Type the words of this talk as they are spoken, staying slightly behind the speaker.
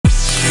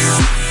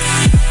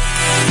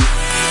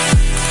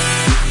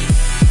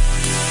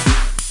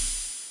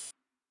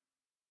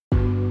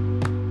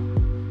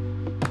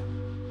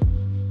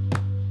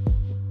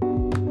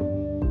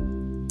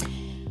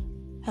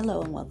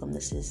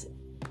This is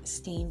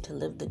Steam to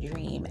Live the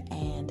Dream,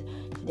 and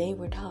today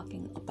we're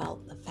talking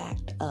about the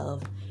fact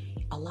of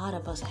a lot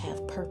of us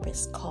have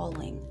purpose,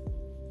 calling,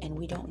 and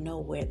we don't know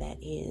where that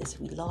is.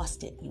 We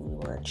lost it when we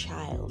were a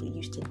child. We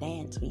used to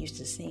dance, we used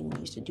to sing, we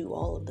used to do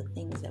all of the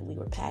things that we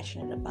were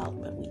passionate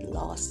about, but we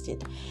lost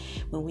it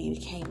when we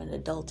became an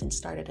adult and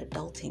started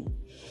adulting.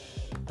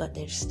 But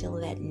there's still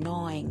that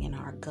gnawing in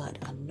our gut,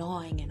 a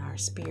gnawing in our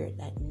spirit,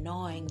 that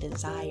gnawing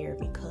desire,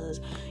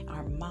 because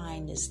our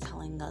mind is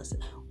telling us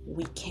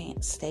we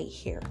can't stay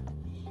here,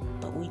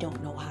 but we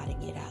don't know how to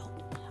get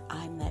out.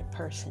 I'm that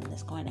person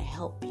that's going to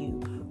help you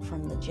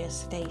from the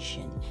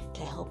gestation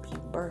to help you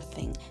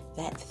birthing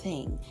that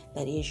thing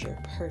that is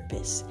your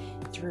purpose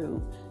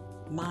through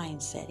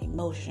mindset,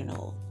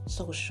 emotional,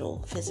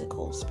 social,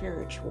 physical,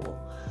 spiritual,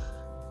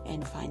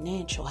 and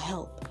financial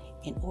help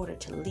in order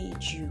to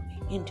lead you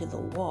into the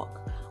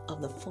walk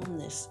of the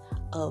fullness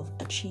of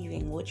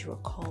achieving what you are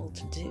called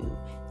to do.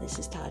 This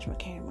is Taj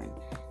McCameron.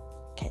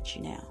 Catch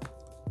you now.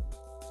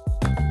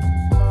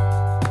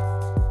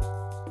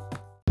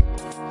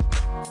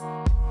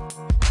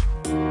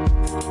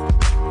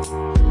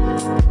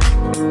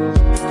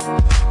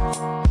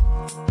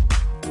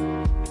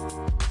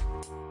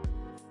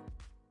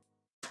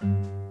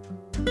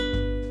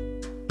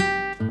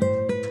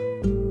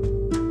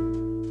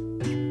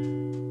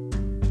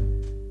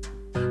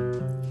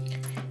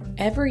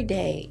 Every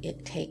day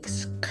it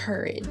takes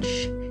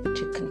courage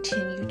to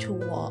continue to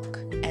walk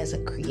as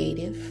a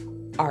creative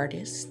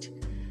artist,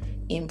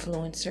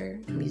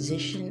 influencer,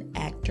 musician,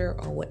 actor,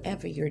 or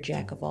whatever your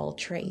jack of all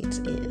trades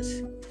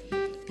is,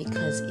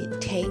 because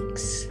it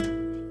takes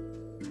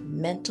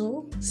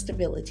mental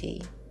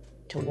stability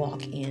to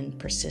walk in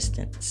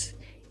persistence.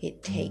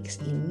 It takes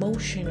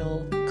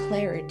emotional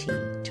clarity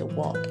to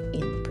walk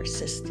in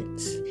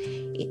persistence.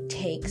 It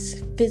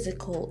takes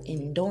physical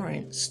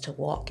endurance to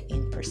walk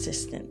in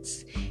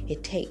persistence.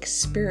 It takes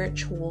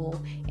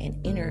spiritual and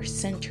inner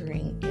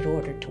centering in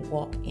order to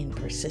walk in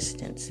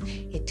persistence.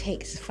 It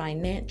takes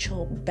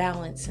financial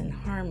balance and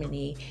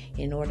harmony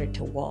in order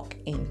to walk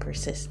in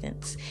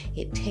persistence.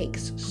 It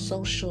takes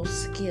social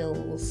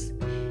skills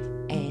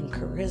and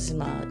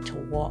charisma to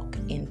walk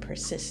in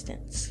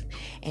persistence.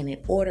 And in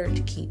order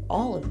to keep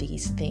all of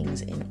these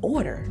things in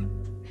order,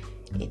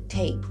 it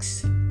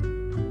takes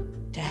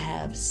to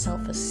have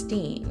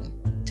self-esteem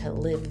to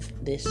live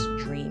this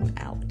dream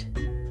out.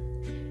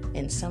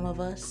 And some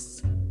of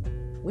us,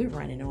 we're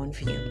running on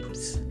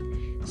fumes.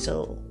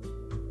 So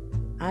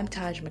I'm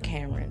Taj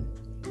McCameron,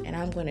 and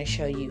I'm going to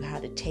show you how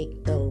to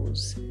take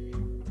those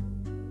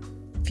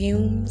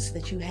fumes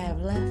that you have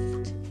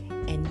left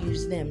and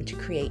use them to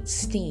create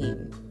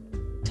steam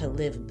to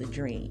live the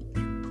dream.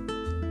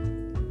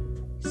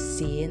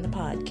 See you in the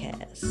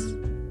podcast.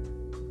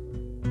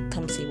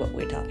 Come see what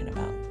we're talking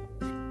about.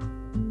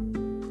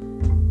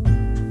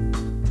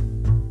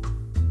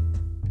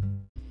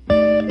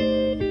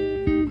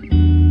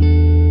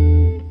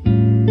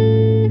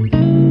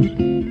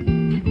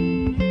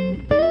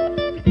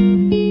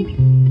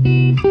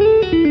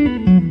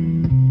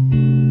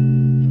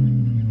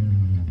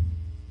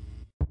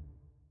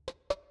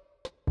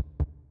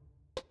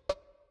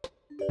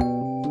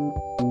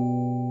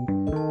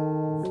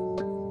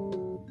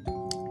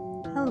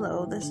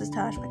 Hello, this is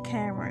Taj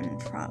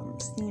McCameron from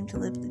Steam to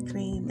Live the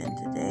Dream, and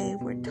today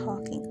we're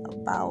talking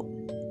about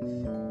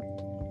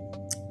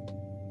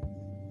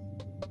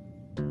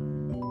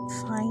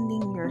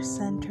finding your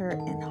center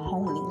and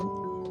honing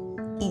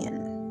in.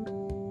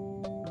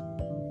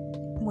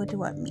 What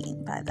do I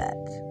mean by that?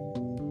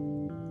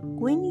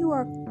 When you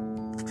are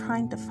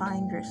trying to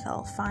find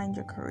yourself, find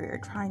your career,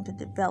 trying to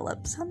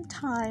develop,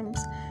 sometimes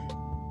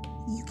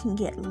you can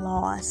get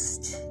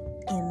lost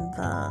in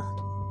the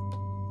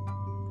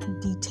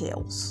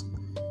details.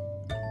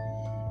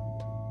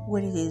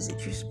 What it is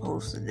that you're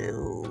supposed to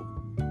do,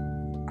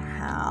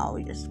 how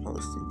you're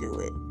supposed to do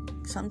it.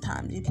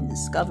 Sometimes you can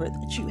discover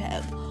that you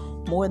have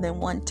more than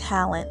one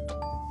talent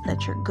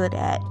that you're good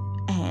at,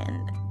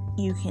 and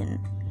you can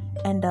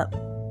end up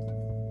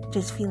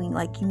just feeling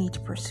like you need to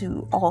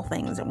pursue all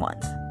things at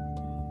once.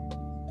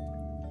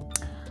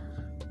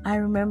 I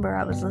remember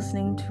I was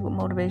listening to a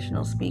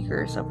motivational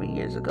speaker several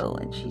years ago,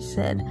 and she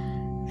said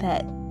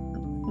that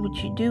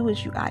what you do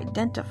is you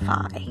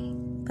identify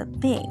the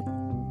thing,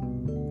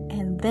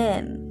 and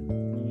then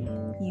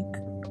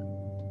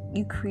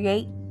you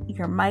create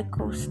your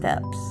micro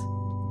steps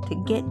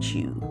to get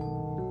you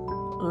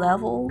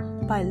level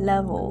by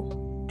level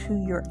to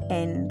your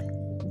end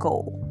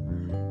goal,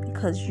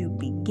 because you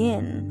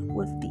begin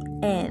with the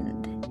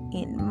end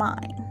in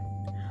mind.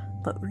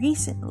 But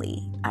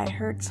recently I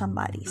heard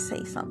somebody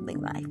say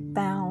something that I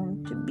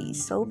found to be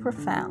so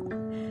profound,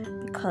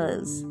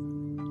 because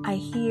I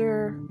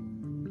hear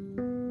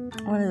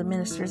one of the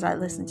ministers I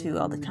listen to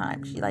all the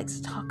time, she likes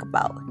to talk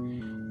about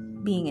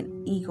being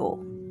an eagle.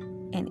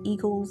 And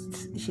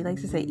eagles, she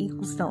likes to say,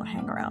 eagles don't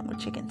hang around with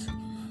chickens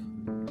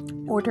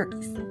or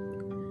turkeys.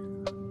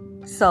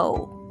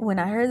 So when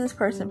I heard this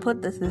person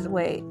put this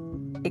way,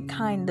 it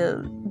kind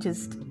of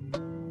just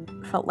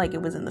felt like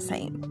it was in the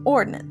same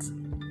ordinance.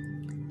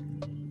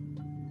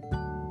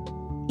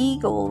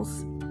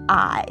 eagle's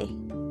eye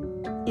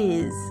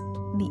is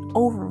the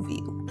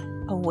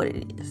overview of what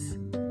it is.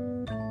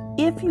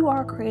 If you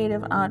are a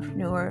creative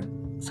entrepreneur,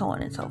 so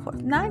on and so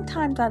forth, 9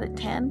 times out of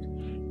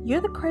 10, you're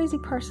the crazy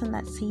person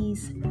that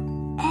sees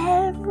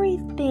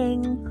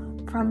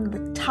everything from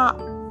the top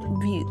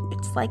view.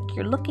 It's like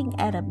you're looking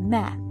at a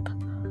map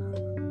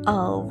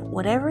of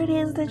whatever it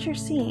is that you're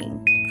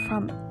seeing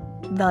from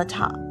the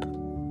top.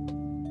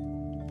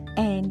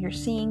 And you're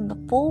seeing the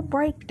full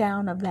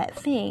breakdown of that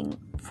thing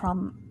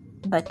from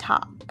the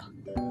top.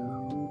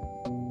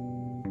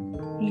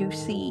 You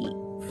see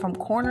from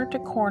corner to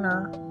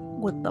corner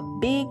what the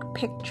big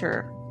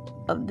picture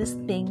of this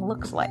thing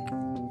looks like.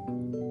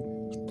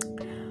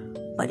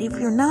 But if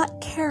you're not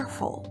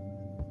careful,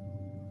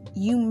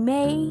 you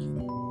may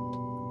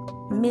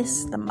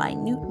miss the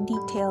minute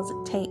details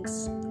it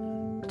takes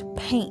to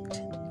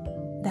paint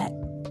that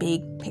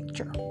big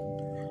picture.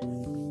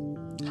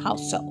 How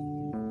so?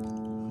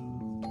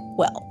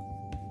 Well,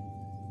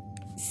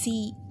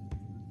 see,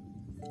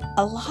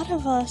 a lot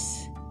of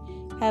us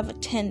have a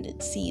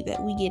tendency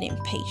that we get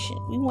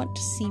impatient. We want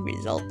to see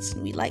results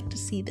and we like to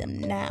see them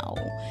now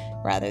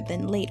rather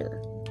than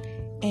later.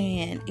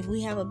 And if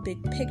we have a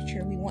big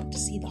picture, we want to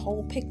see the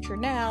whole picture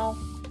now,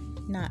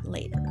 not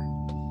later.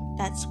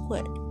 That's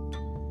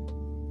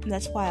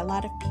why a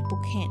lot of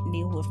people can't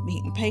deal with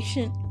being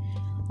patient.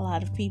 A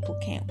lot of people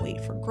can't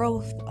wait for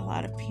growth. A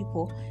lot of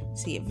people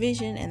see a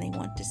vision and they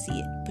want to see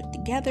it put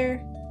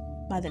together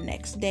by the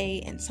next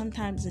day. And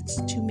sometimes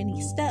it's too many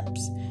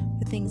steps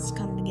for things to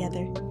come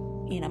together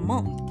in a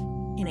month,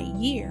 in a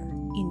year,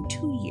 in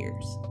 2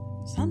 years.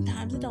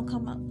 Sometimes it don't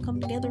come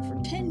together for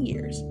 10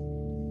 years.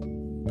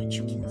 But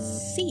you can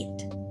see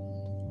it.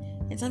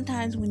 And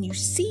sometimes when you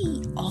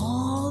see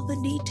all the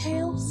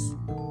details,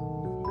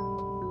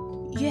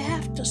 you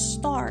have to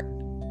start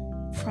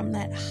from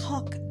that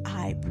hawk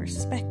eye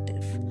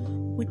perspective,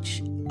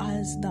 which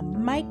is the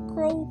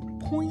micro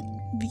point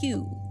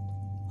view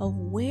of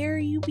where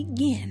you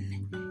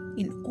begin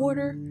in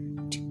order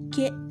to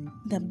get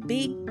the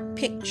big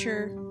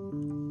picture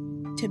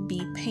to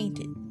be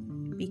painted.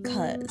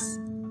 Because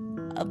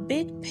a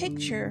big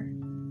picture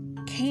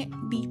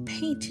can't be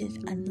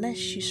painted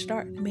unless you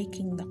start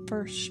making the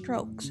first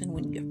strokes. And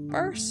when you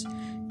first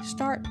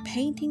start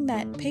painting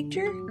that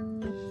picture,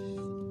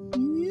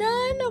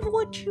 none of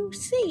what you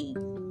see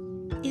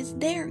is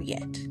there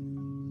yet.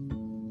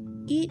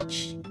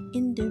 Each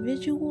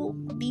individual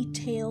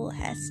detail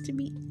has to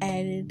be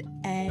added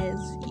as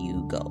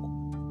you go.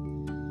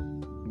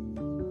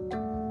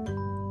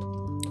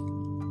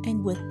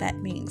 And with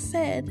that being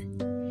said,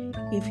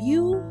 if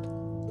you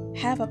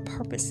have a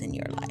purpose in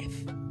your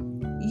life,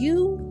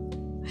 you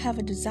have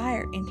a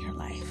desire in your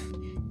life,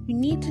 you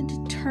need to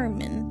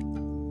determine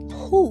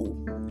who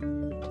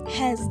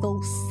has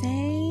those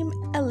same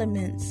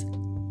elements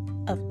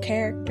of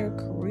character,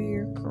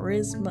 career,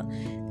 charisma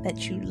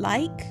that you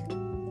like,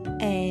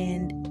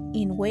 and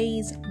in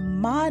ways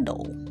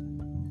model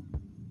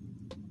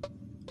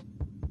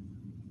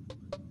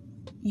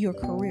your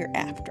career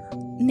after.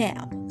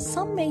 Now,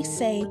 some may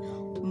say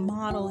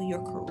model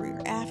your career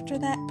after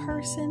that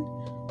person,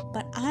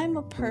 but I'm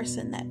a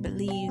person that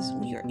believes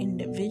we are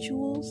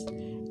individuals,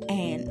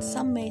 and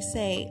some may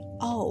say,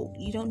 oh,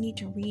 you don't need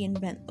to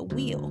reinvent the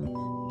wheel.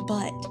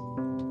 But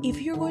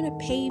if you're going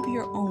to pave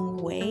your own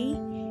way,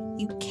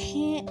 you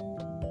can't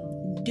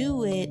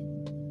do it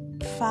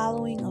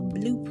following a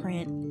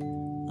blueprint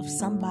of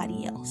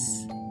somebody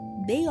else.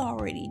 They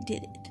already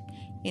did it.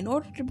 In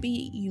order to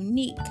be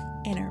unique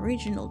and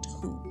original to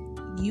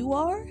who you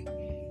are,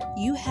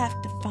 you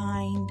have to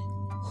find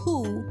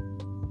who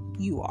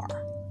you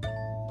are.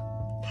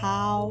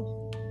 How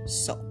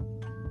so?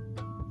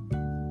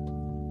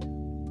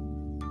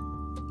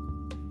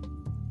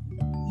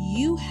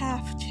 You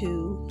have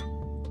to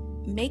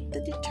make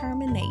the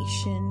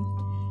determination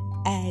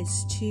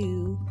as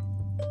to,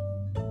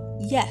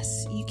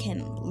 yes, you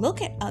can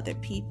look at other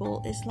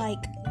people. It's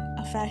like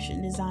a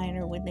fashion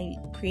designer when they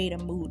create a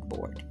mood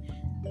board.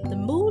 The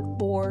mood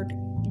board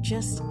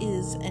just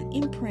is an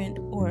imprint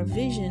or a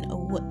vision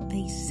of what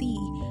they see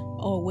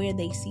or where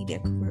they see their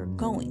career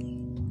going.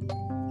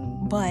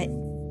 But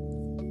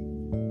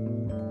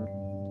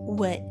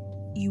what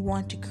you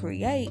want to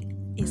create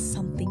is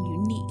something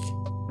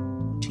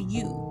unique to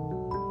you.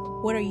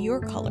 What are your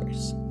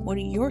colors? What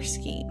are your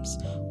schemes?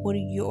 What are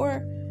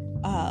your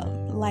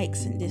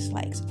likes and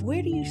dislikes?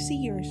 Where do you see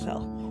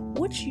yourself?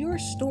 What's your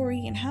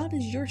story, and how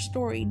does your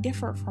story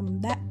differ from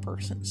that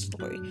person's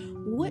story?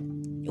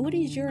 What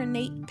is your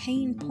innate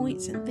pain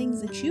points and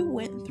things that you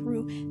went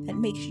through that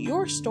makes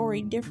your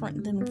story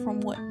different than from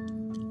what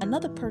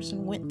another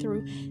person went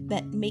through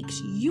that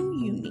makes you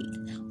unique?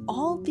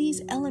 All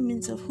these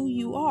elements of who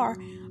you are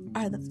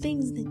the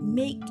things that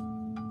make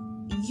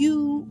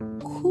you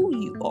who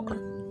you are.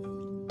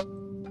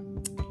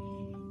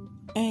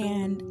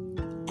 And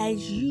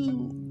as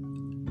you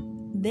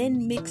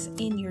then mix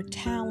in your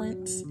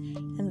talents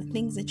and the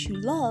things that you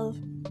love,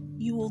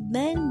 you will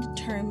then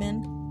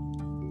determine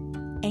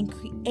and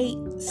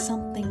create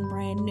something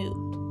brand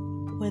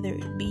new. whether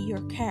it be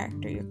your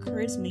character, your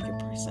charisma, your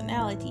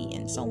personality,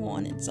 and so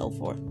on and so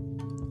forth.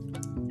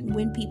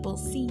 When people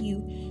see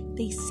you,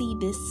 they see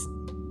this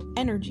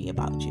energy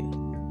about you.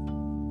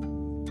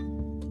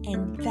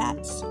 And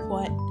that's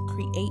what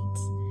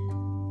creates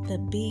the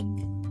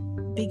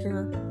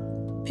bigger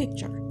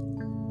picture.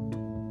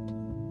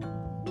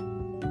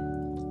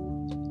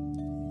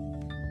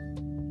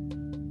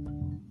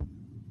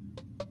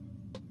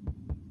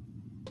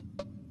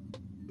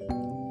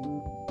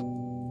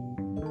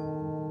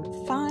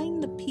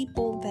 Find the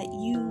people that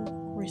you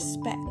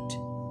respect.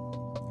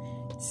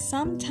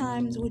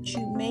 Sometimes what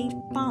you may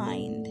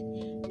find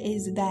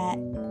is that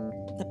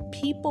the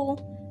people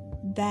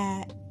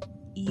that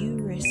you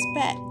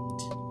respect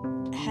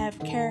have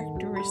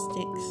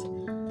characteristics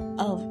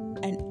of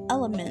and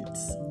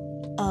elements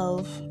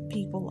of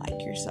people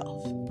like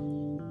yourself.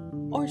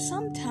 Or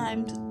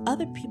sometimes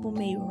other people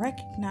may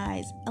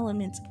recognize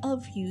elements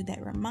of you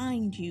that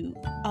remind you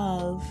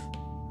of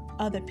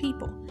other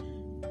people.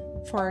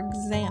 For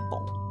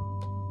example,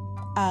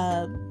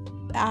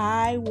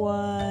 I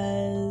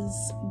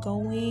was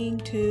going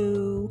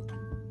to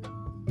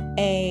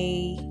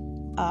a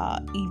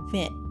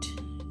event.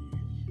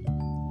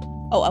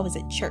 I was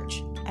at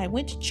church. I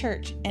went to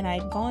church and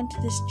I'd gone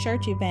to this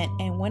church event,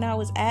 and when I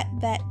was at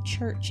that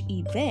church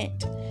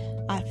event,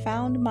 I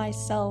found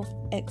myself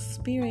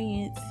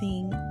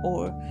experiencing,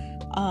 or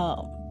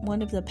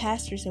one of the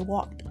pastors had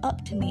walked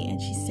up to me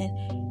and she said,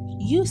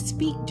 "You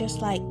speak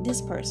just like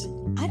this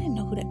person." I didn't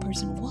know who that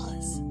person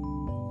was.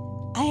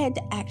 I had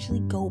to actually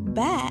go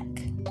back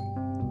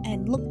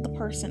and look the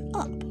person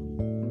up,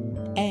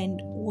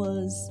 and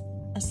was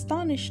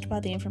astonished by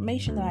the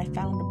information that I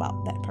found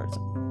about that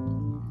person.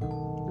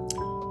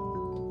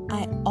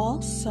 I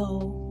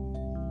also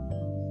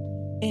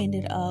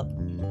ended up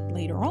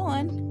later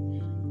on,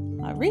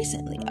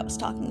 recently, I was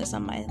talking to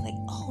somebody like,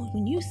 "Oh,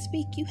 when you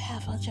speak, you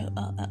have such an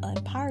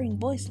empowering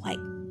voice like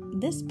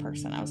this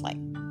person." I was like,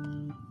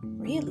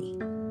 "Really?"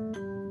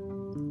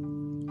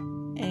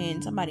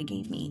 And somebody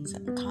gave me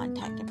some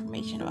contact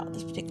information about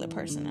this particular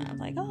person, and I was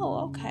like,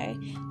 "Oh, okay."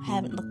 I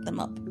haven't looked them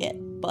up yet,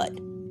 but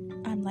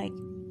I'm like,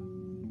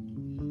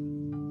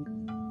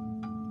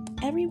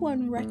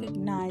 everyone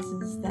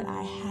recognizes that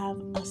I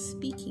have a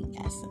speaking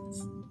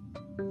essence.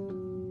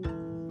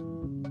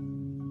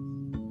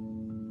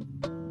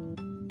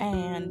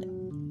 And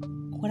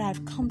what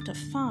I've come to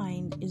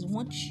find is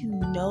once you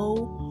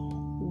know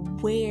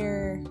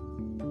where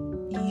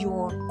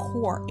your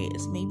core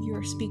is, maybe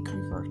you're a speaker,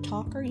 you're a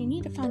talker, you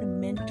need to find a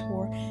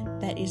mentor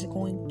that is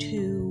going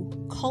to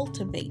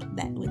cultivate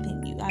that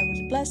within you. I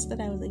was blessed that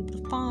I was able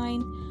to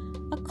find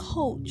a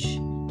coach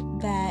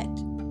that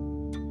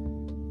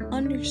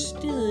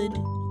understood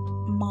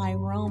my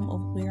realm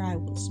of where I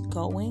was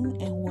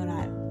going and what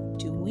I'm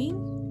doing,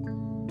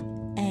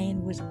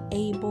 and was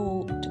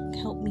able to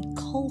help me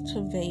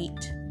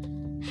cultivate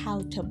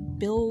how to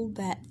build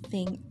that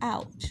thing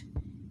out,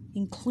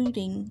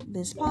 including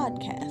this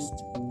podcast,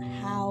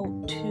 how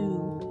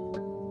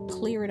to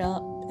clear it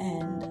up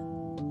and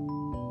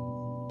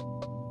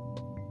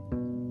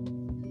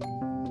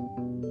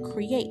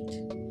create.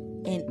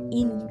 And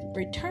in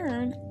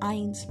return, I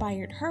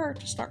inspired her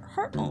to start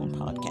her own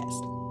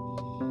podcast.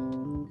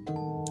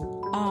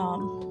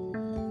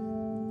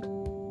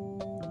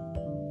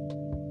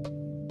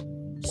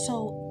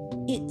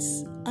 So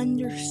it's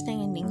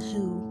understanding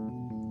who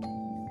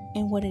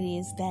and what it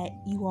is that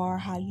you are,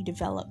 how you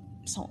develop,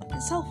 so on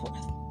and so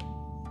forth.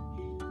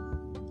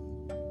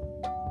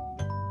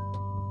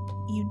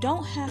 You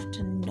don't have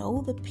to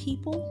know the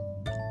people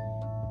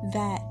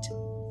that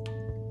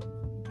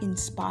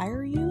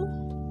inspire you,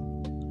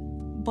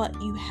 but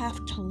you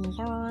have to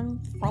learn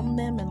from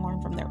them and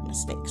learn from their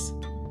mistakes.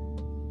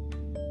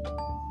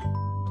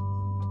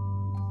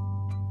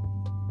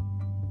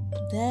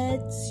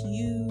 Let's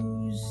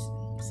use,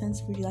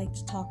 since we like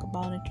to talk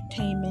about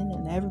entertainment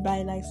and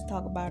everybody likes to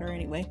talk about her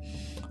anyway,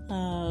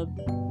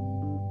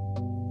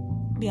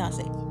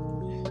 Beyonce.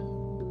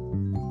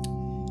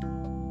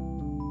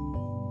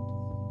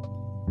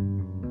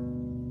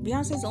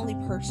 Beyonce is the only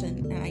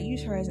person, and I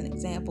use her as an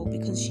example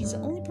because she's the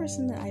only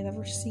person that I've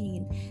ever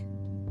seen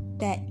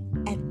that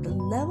at the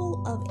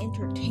level of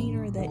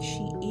entertainer that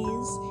she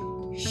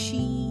is,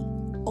 she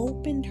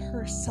opened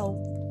herself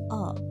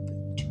up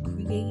to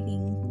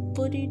creating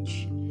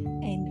footage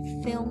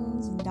and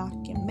films and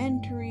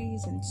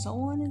documentaries and so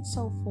on and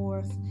so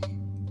forth,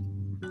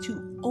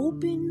 to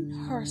open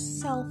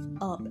herself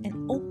up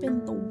and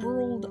open the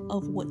world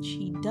of what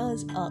she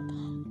does up,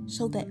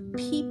 so that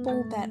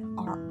people that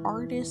are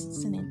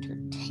artists and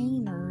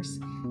entertainers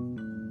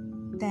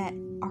that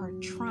are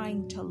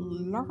trying to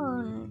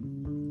learn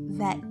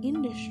that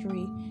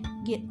industry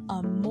get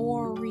a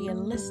more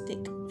realistic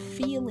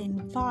feeling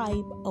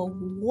vibe of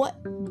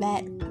what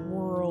that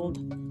world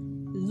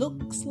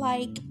looks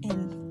like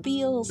and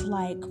feels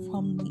like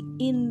from the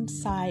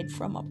inside,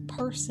 from a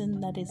person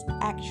that is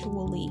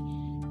actually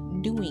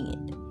doing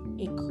it.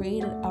 It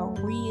created a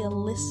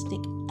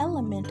realistic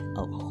element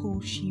of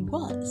who she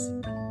was.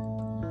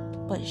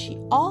 but she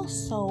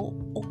also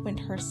opened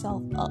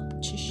herself up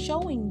to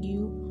showing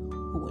you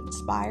who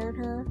inspired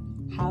her,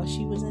 how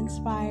she was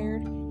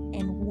inspired,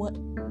 and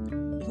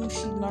who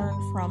she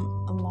learned from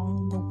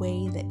along the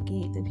way, that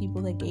gave the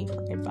people that gave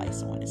her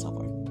advice, so on and so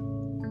forth.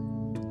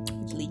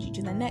 Which leads you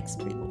to the next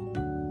people.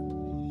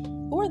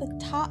 Who are the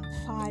top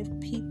 5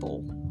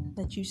 people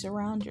that you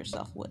surround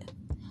yourself with?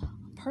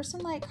 A person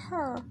like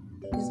her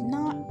is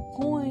not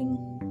going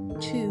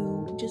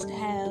to just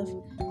have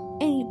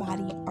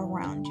anybody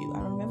around you.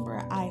 I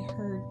remember I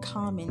heard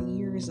Common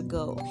years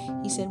ago.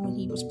 He said when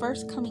he was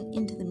first coming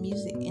into the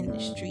music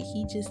industry,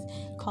 he just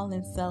called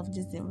himself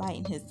just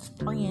inviting his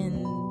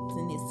friends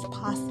and his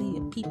posse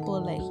of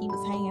people that he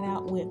was hanging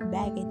out with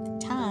back at the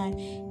time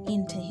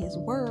into his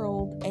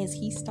world as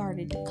he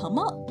started to come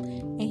up.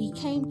 And he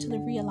came to the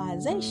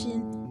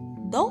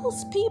realization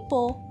those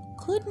people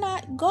could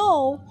not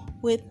go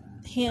with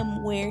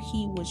him where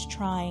he was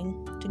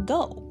trying to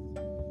go.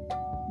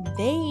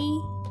 They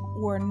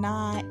were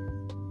not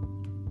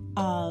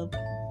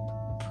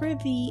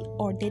privy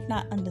or did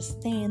not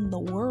understand the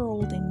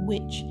world in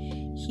which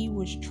he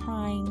was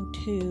trying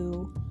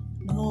to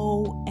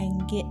go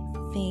and get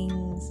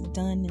things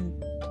done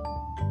and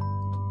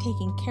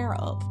taken care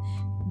of.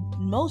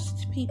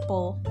 Most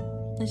people,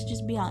 let's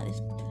just be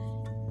honest,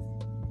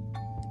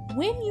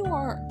 when you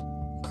are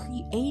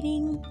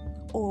creating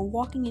or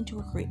walking into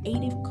a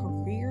creative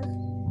career,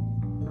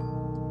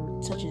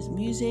 such as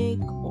music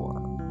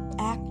or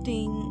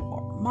acting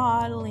or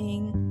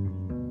modeling,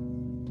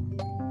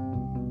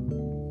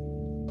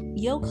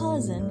 your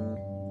cousin,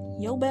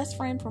 your best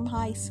friend from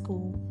high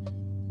school,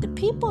 the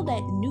people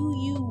that knew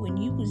you when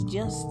you was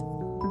just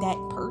that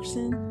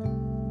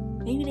person,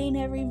 maybe they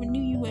never even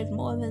knew you as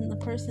more than the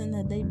person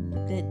that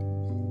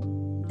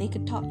they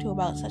could talk to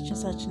about such and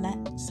such and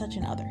that, such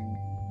and other.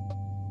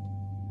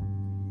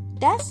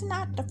 That's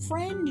not the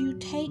friend you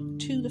take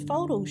to the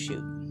photo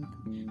shoot,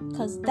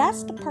 because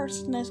that's the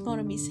person that's going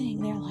to be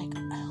sitting there like,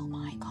 oh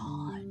my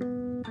God,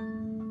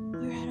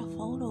 we're at a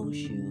photo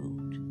shoot.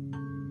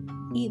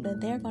 Either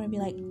they're going to be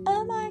like,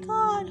 oh my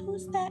God,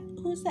 who's that,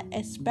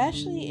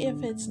 especially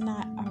if it's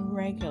not a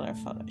regular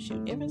photo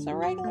shoot. If it's a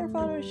regular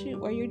photo shoot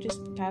where you're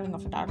just having a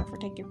photographer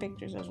take your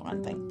pictures, is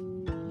one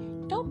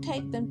thing. Don't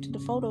take them to the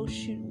photo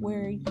shoot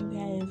where you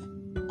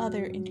have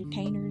other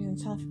entertainers and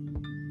stuff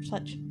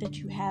such that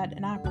you had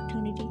an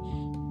opportunity.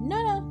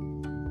 No,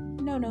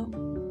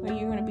 where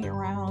you're going to be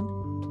around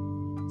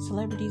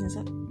celebrities and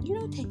stuff. You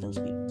don't take those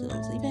people to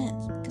those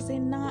events because they're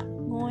not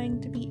going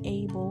to be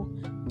able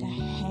to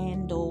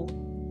handle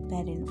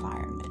that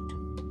environment.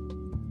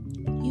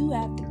 You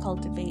have to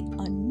cultivate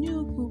a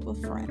new group of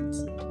friends.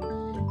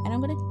 And I'm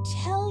going to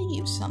tell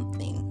you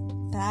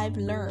something that I've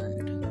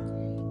learned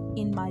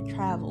in my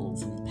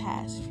travels in the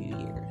past few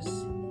years.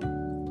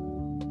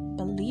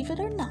 Believe it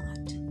or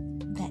not,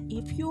 that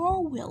if you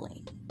are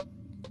willing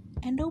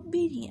and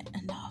obedient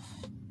enough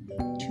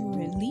to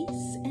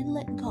release and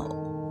let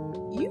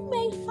go, you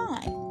may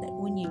find that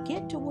when you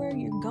get to where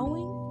you're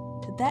going,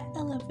 to that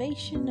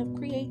elevation of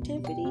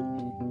creativity,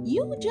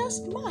 you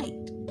just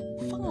might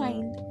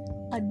find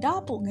a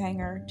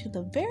doppelganger to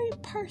the very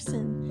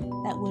person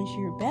that was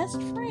your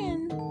best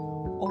friend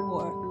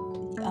or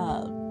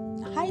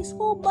high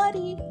school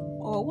buddy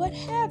or what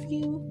have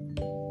you,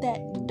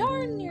 that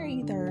darn near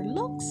either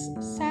looks,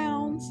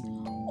 sounds,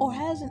 or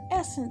has an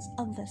essence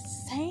of the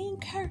same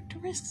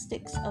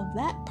characteristics of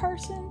that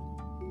person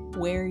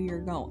where you're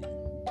going.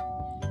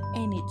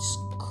 And it's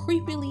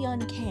creepily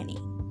uncanny.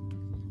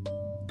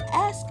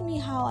 Ask me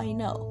how I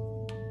know.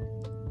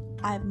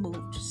 I've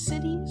moved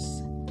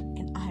cities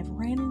and I've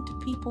ran into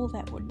people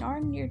that were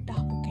darn near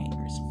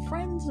doppelgangers,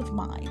 friends of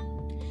mine,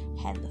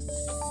 had the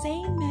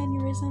same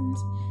mannerisms,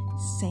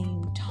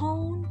 same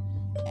tone,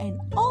 and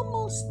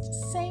almost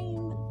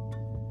same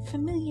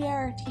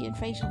familiarity and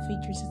facial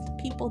features as the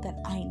people that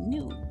I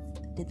knew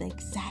that did the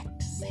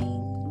exact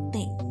same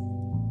thing.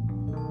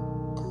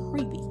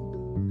 Creepy.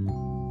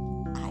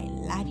 I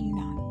lie to you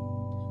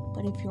not.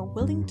 But if you're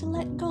willing to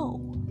let go,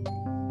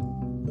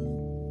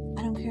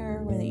 I don't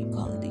care whether you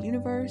call it the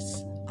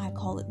universe, I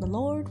call it the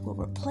Lord, will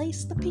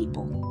replace the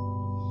people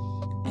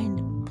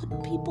and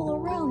put people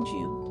around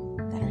you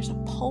that are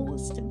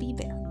supposed to be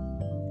there.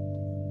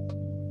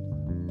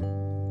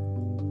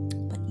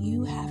 But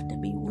you have to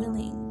be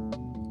willing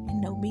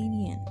and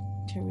obedient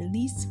to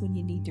release when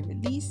you need to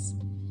release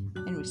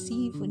and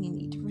receive when you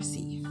need to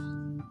receive.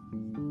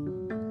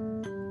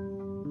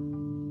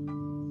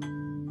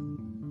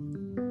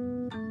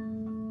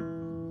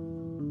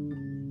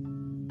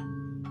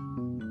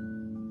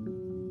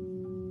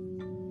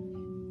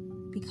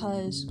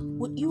 Because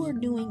what you are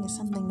doing is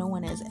something no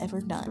one has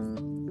ever done.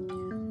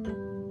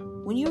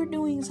 When you're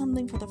doing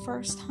something for the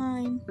first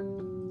time,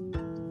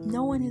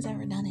 no one has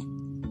ever done it.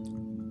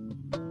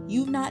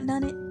 You've not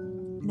done it.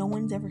 No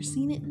one's ever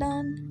seen it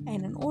done.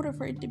 And in order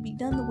for it to be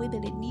done the way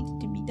that it needed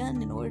to be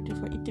done, in order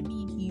for it to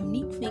be the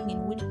unique thing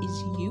in which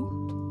is you,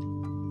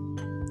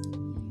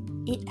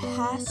 it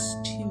has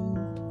to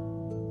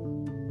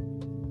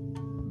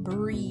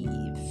breathe.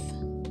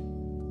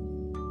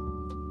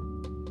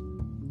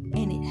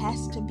 And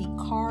has to be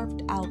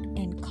carved out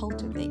and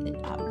cultivated.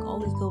 I will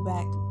always go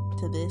back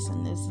to this,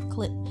 and there's a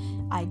clip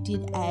I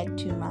did add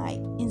to my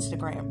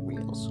Instagram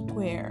reels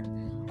where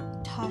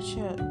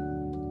Tasha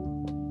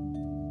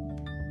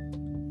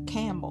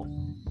Campbell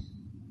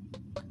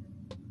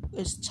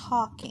is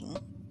talking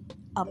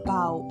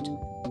about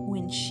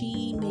when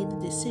she made the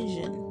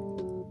decision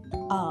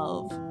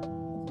of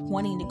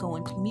wanting to go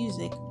into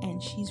music,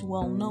 and she's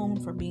well known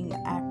for being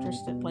the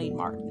actress that played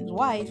Martin's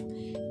wife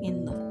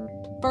in the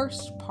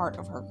first part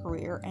of her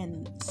career,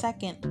 and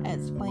second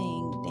as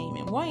playing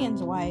Damon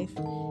Wayans' wife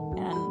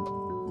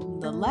in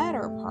the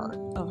latter part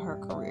of her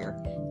career,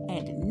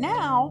 and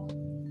now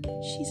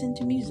she's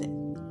into music.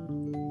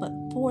 But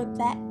for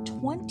that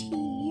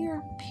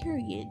 20-year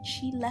period,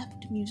 she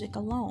left music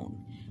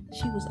alone.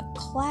 She was a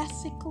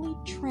classically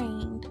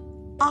trained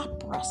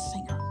opera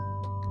singer.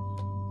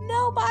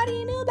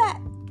 Nobody knew that.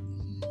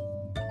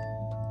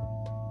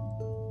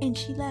 And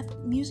she left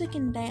music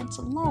and dance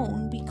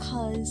alone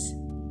because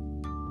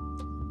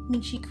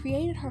when she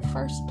created her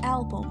first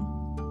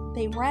album,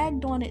 they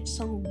ragged on it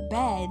so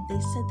bad. They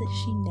said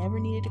that she never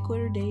needed to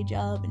quit her day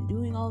job and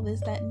doing all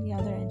this, that, and the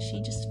other, and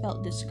she just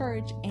felt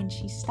discouraged and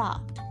she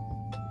stopped.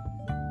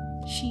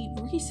 She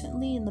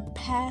recently, in the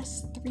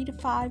past 3 to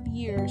 5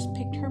 years,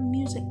 picked her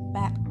music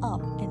back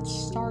up and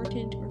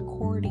started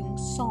recording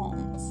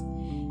songs.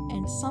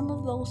 And some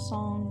of those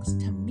songs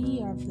to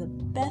me are the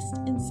best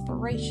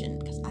inspiration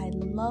because I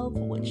love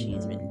what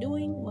she's been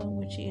doing,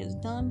 what she has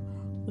done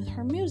with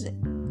her music.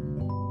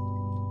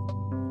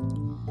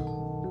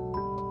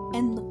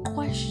 And the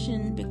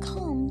question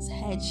becomes,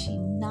 had she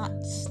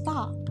not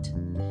stopped,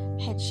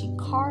 had she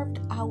carved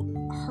out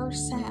her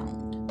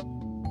sound,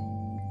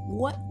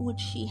 what would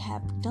she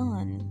have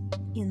done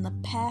in the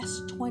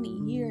past 20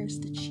 years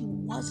that she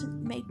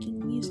wasn't making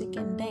music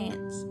and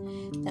dance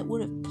that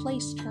would have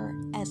placed her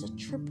as a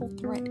triple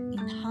threat in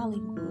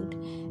Hollywood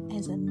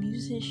as a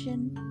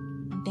musician,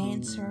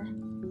 dancer,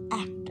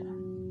 actor?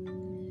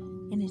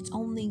 And it's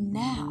only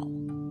now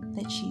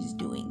that she's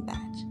doing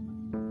that,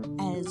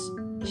 as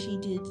she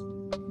did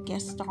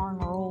guest starring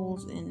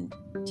roles in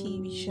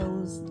TV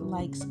shows the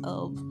likes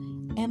of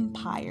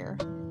Empire,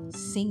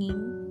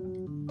 singing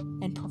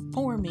and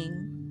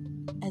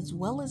performing as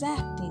well as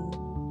acting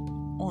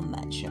on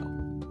that show.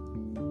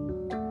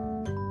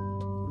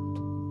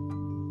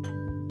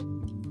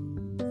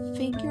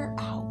 Figure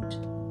out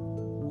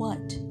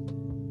what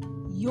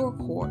your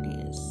core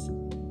is.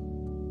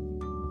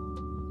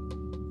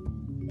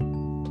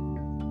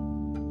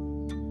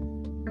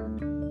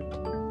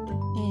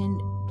 And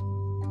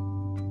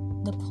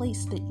the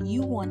place that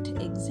you want to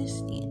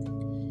exist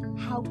in.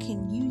 How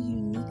can you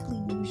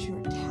uniquely use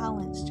your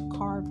talents to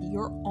carve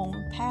your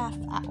own path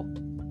out?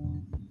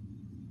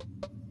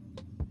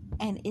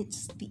 And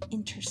it's the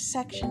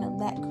intersection of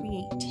that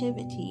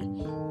creativity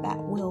that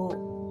will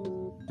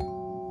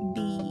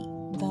be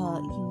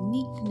the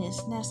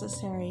uniqueness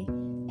necessary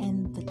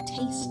and the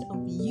taste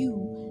of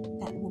you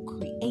that will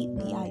create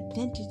the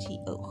identity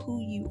of who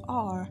you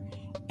are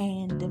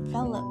and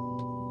develop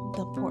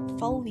the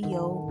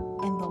portfolio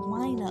and the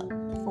lineup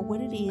for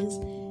what it is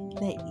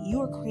that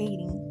you're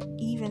creating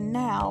even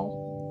now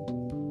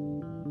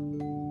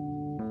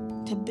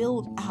to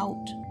build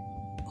out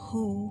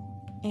who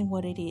and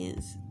what it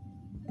is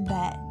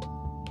that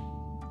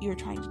you're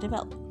trying to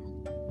develop.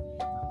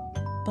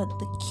 But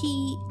the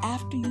key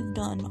after you've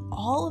done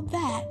all of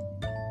that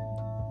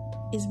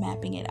is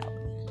mapping it out.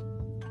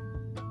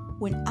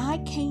 When I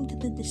came to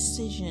the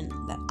decision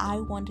that I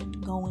wanted to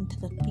go into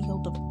the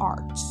field of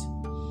arts,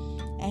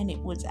 and it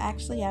was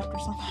actually after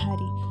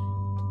somebody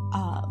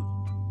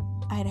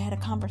I had a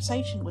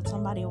conversation with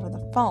somebody over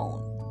the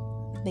phone.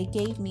 They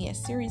gave me a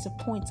series of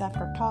points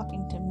after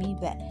talking to me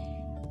that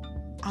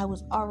I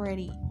was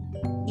already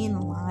in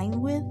line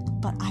with,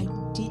 but I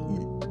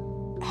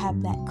didn't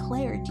have that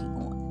clarity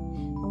on.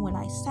 And when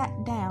I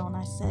sat down,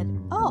 I said,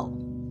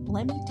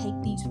 let me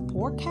take these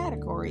 4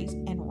 categories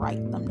and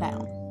write them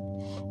down.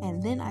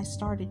 And then I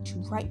started to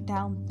write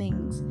down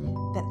things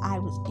that I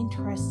was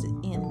interested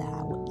in that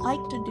I would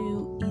like to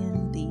do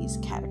in these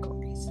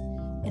categories.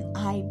 And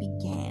I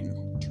began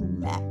to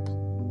map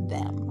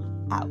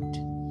them out.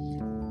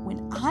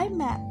 When I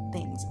map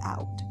things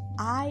out,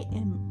 I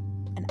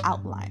am an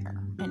outliner.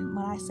 And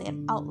when I say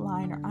an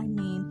outliner, I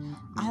mean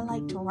I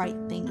like to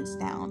write things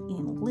down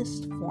in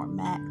list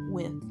format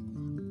with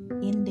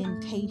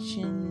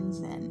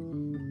indentations and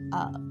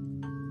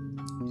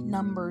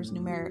numbers,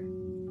 numeric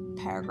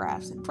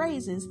paragraphs, and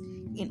phrases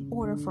in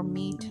order for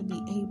me to be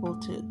able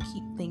to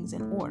keep things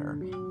in order.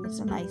 It's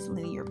a nice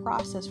linear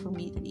process for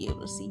me to be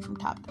able to see from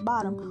top to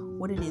bottom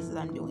what it is that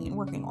I'm doing and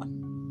working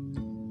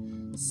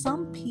on.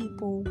 Some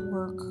people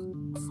work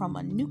from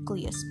a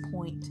nucleus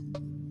point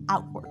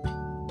outward,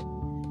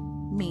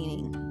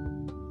 meaning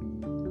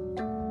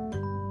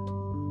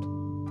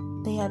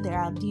they have their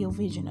ideal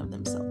vision of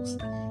themselves,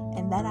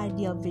 and that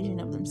ideal vision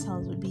of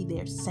themselves would be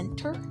their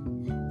center,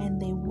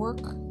 and they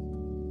work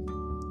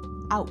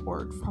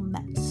outward from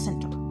that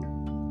center.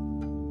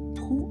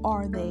 Who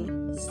are they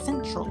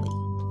centrally?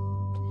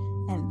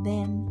 And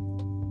then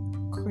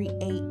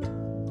create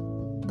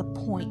the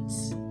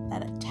points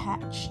that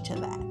attach to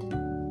that.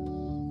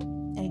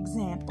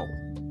 Example,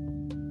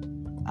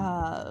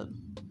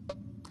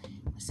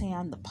 let's say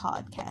I'm the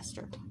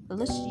podcaster, but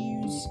let's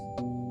use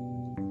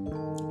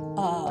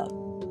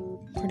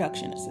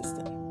production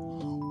assistant.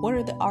 What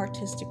are the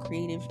artistic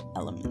creative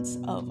elements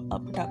of a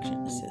production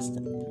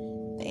assistant?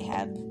 They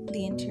have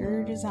the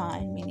interior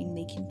design, meaning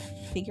they can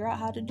figure out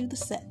how to do the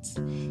sets.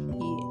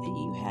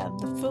 You have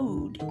the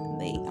food.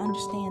 They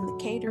understand the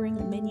catering,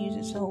 the menus,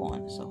 and so on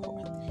and so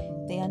forth.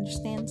 They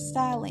understand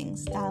styling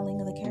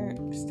of the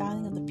character,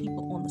 styling of the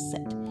people on the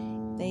set.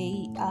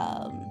 They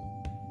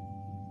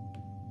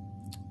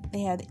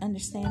have the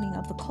understanding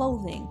of the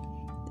clothing,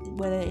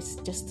 whether it's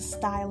just the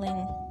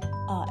styling,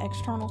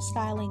 external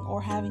styling,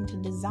 or having to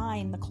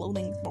design the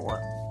clothing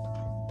for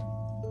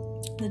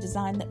the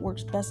design that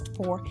works best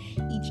for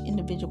each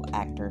individual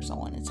actor, so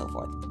on and so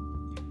forth.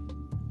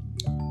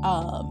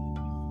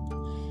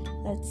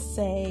 Let's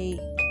say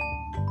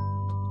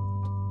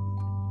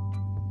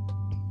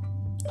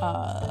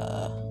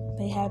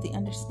they have the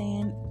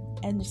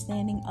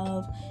understanding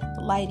of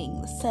the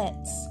lighting, the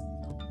sets,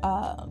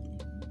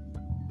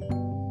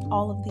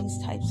 all of these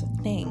types of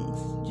things,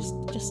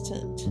 just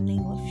to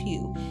name a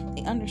few.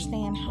 They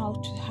understand how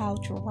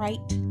to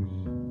write,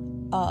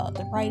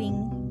 the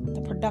writing,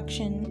 the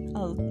production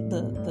of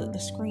the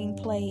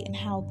screenplay, and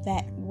how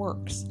that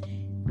works.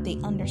 They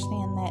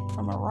understand that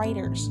from a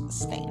writer's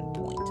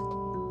standpoint.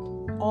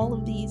 All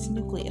of these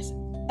nucleus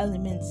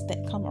elements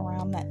that come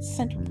around that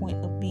center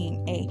point of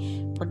being a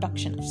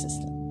production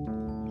assistant.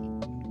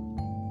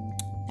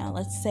 Now,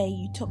 let's say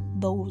you took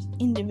those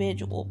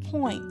individual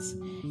points.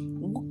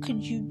 What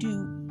could you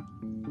do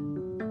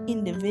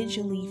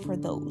individually for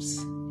those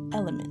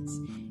elements?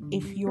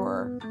 If you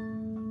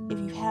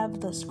have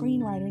the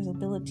screenwriter's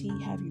ability,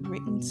 have you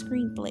written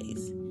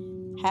screenplays?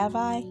 Have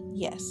I?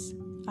 Yes.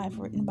 I've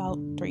written about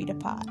 3 to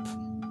 5.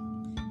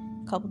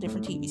 A couple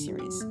different TV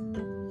series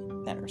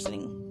that are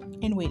sitting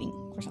and waiting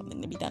for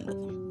something to be done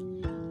with them.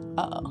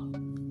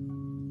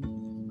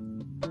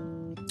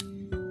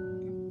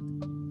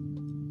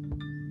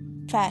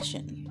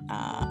 Fashion,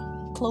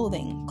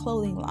 clothing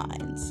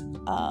lines,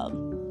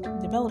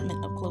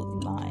 development of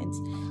clothing lines,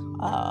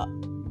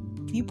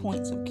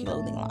 viewpoints of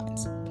clothing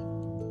lines.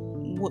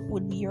 What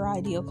would be your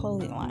ideal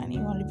clothing line? Do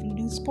you want to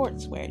do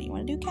sportswear? Do you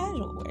want to do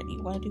casual wear? Do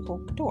you want to do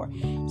haute couture?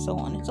 So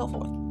on and so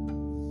forth.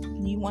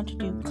 Do you want to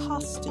do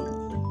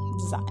costume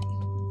design?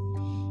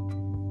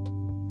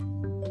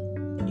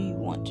 Do you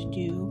want to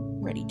do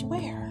ready to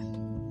wear?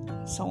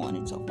 So on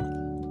and so forth.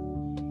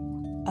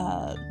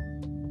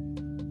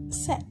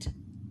 Set.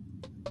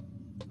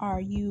 Are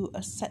you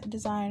a set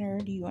designer?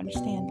 Do you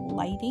understand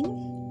lighting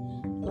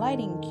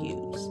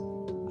cues?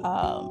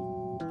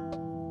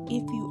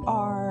 If you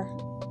are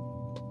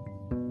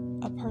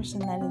a person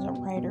that is a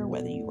writer,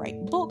 whether you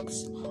write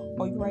books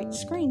or you write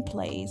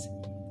screenplays,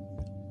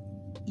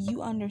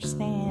 you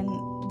understand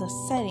the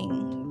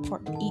setting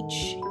for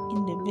each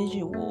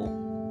individual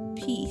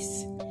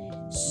piece.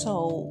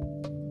 So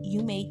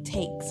you may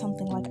take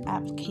something like an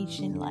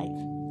application like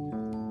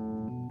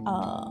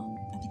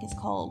I think it's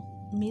called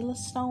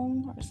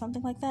Milestone or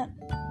something like that,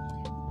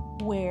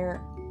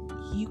 where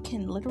you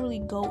can literally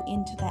go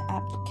into that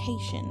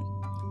application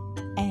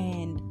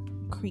and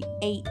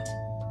create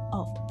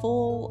a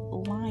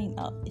full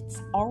lineup.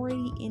 It's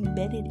already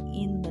embedded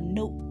in the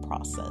note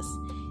process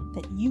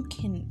that you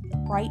can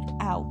write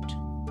out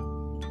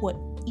what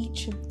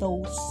each of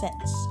those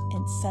sets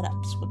and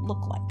setups would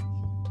look like.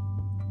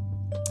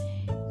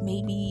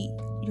 Maybe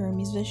you're a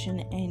musician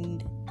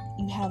and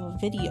you have a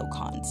video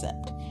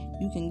concept.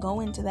 You can go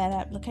into that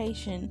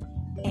application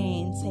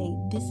and say,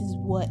 this is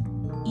what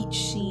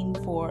each scene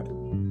for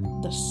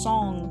the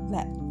song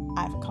that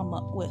I've come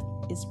up with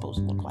is supposed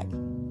to look like.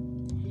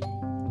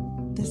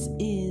 This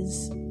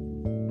is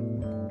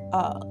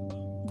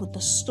what the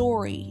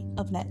story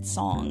of that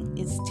song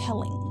is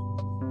telling,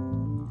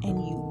 and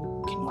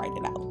you can write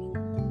it out.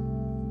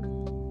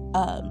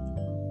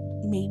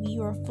 Maybe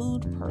you're a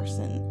food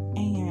person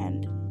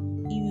and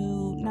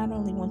you not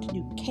only want to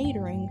do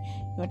catering,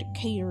 you want to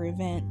cater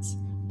events,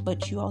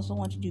 but you also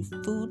want to do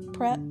food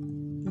prep,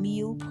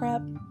 meal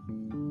prep,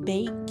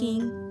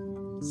 baking,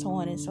 so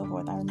on and so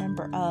forth. I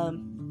remember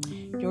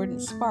Jordan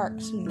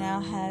Sparks, who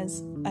now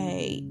has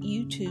a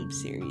YouTube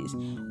series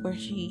where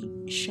she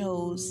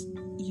shows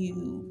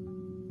you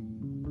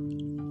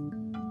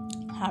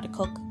how to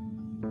cook,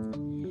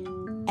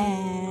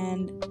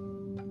 and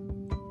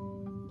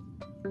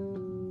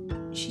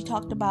she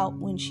talked about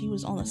when she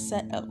was on the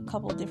set of a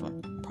couple of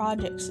different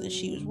projects that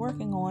she was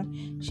working on,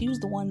 she was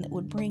the one that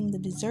would bring the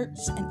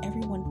desserts and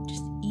everyone would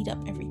just eat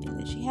up everything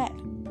that she had.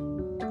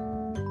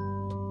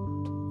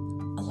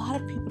 A lot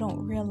of people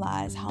don't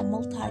realize how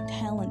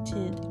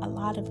multi-talented a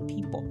lot of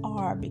people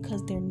are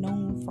because they're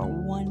known for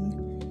one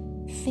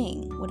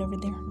thing, whatever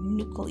their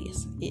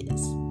nucleus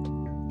is.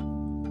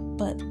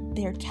 But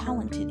they're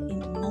talented in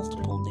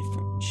multiple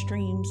different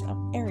streams of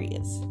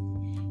areas,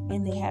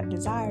 and they have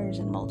desires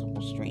in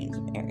multiple streams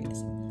of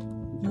areas.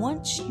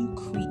 Once you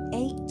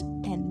create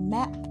and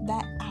map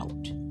that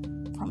out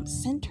from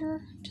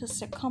center to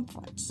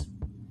circumference,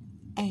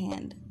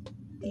 and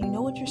you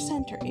know what your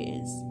center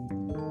is,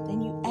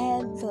 then you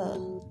add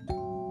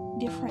the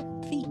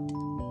different feet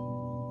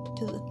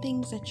to the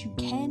things that you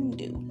can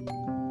do.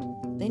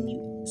 Then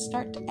you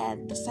start to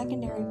add the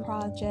secondary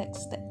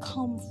projects that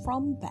come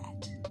from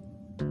that.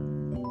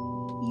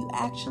 You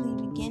actually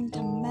begin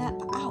to map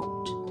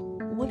out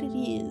what it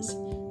is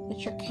that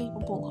you're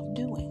capable of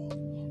doing.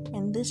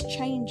 And this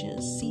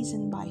changes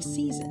season by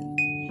season,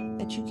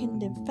 that you can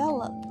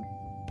develop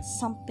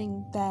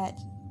something that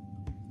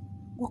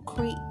will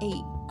create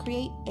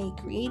a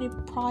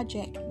creative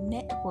project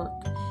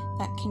network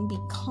that can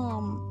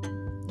become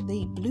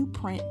the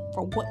blueprint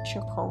for what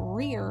your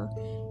career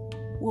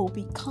will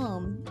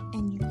become,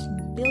 and you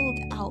can build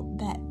out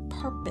that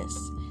purpose,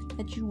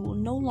 that you will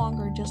no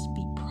longer just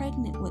be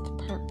pregnant with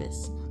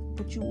purpose,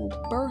 but you will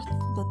birth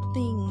the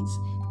things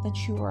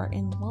that you are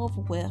in love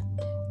with,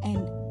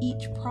 and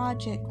each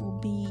project will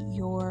be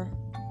your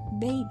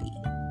baby.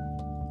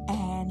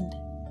 And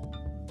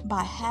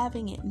by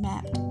having it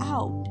mapped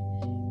out,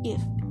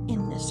 if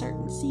in a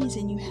certain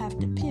season you have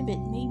to pivot,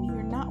 maybe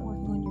you're not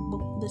working on your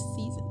book this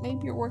season,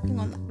 maybe you're working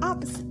on the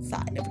opposite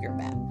side of your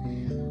map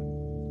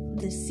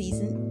this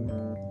season,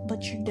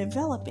 but you're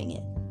developing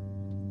it.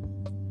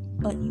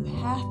 But you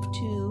have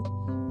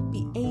to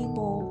be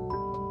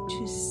able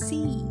to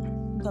see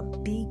the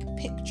big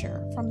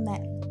picture from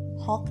that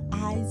hawk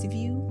eyes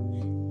view.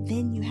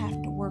 Then you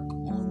have to work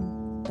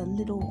on the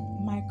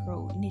little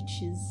micro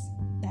niches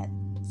that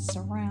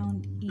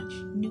surround each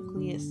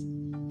nucleus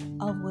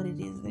of what it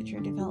is that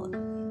you're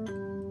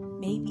developing.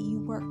 Maybe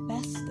you work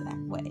best that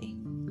way.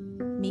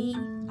 Me,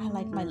 I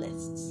like my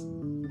lists.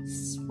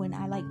 When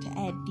I like to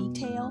add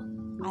detail,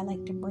 I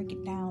like to break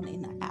it down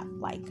in an app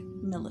like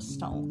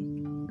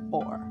Millstone,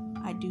 or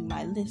I do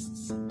my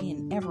lists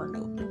in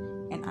Evernote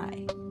and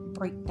I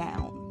break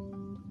down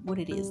what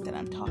it is that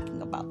I'm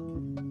talking about.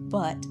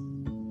 But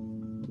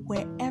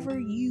wherever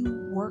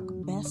you work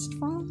best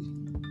from,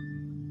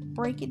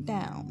 break it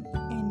down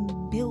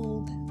and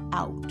build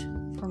out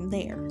from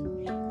there.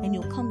 And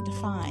you'll come to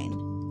find,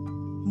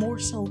 more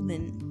so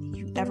than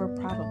you ever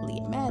probably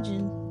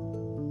imagined,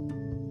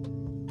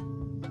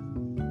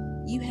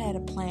 you had a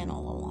plan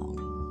all along.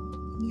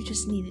 You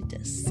just needed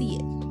to see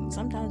it. And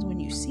sometimes when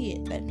you see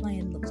it, that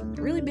plan looks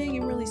really big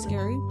and really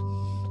scary,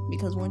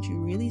 because once you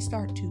really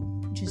start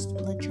to just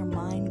let your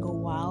mind go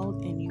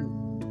wild and you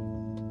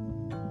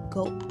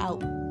go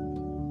out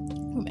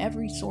from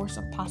every source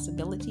of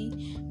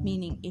possibility,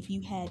 meaning if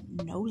you had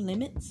no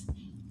limits,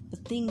 the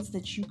things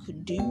that you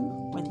could do,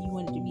 whether you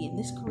wanted to be in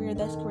this career,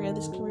 this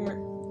career,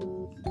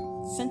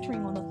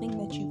 centering on the thing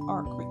that you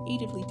are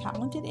creatively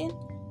talented in.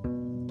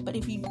 But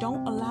if you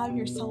don't allow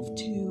yourself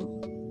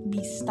to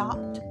be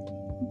stopped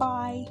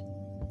by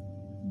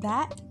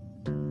that,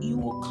 you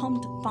will come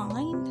to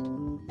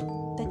find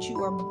that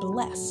you are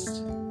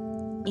blessed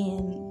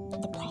in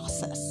the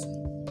process.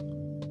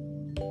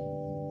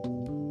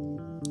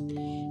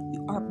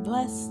 You are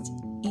blessed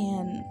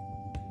in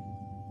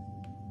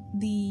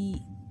the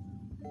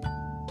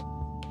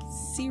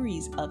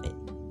series of it.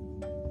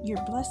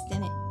 You're blessed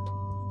in it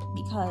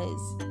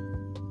because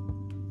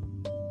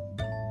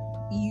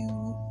you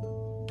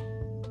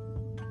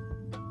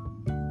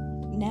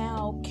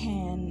now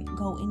can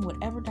go in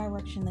whatever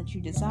direction that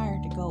you desire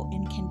to go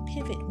and can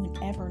pivot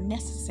whenever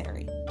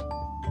necessary.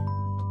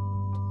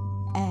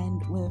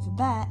 And with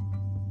that,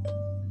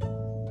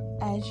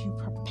 as you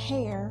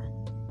prepare,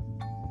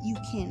 you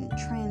can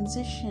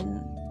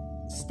transition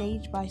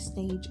stage by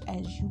stage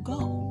as you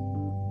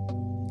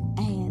go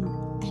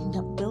and end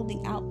up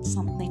building out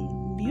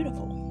something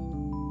beautiful.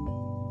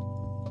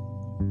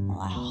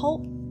 Well, I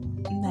hope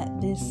that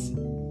this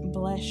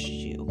blessed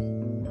you.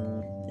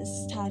 This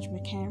is Taj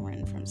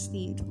McCameron from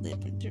Steam to Live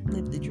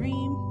the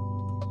Dream.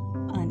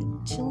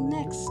 Until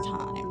next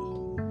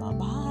time,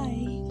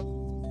 bye-bye.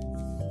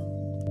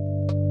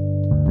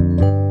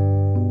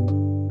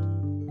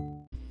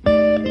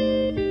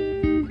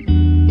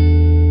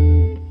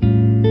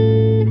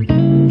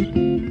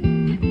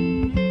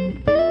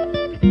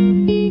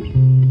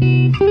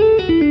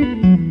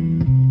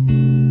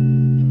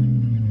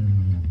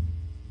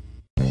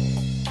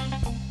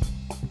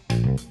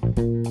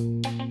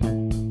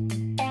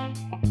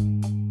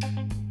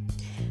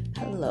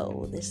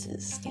 Hello, this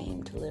is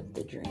Steam to Live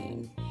the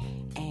Dream,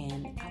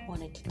 and I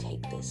wanted to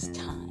take this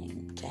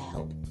time to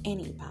help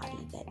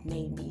anybody that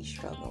may be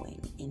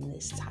struggling in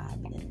this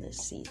time and in this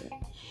season.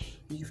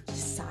 You've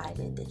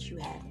decided that you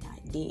have an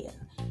idea,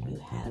 you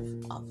have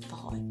a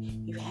thought,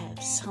 you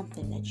have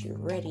something that you're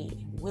ready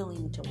and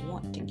willing to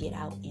want to get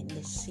out in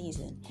this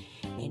season,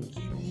 and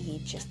you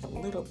need just a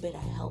little bit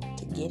of help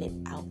to get it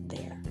out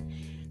there.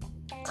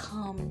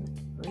 Come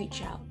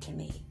reach out to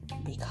me,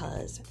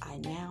 because I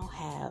now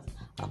have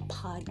a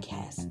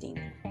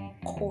podcasting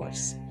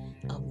course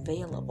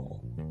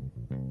available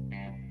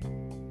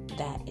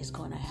that is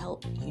going to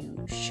help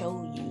you,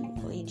 show you,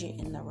 lead you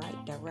in the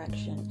right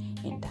direction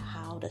into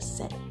how to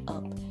set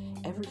up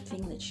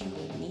everything that you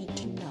will need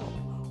to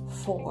know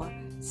for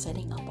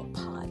setting up a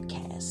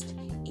podcast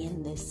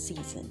in this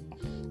season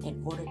in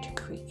order to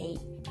create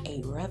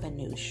a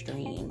revenue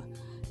stream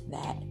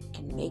that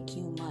can make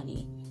you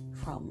money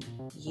from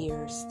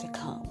years to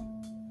come.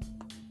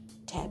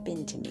 Tap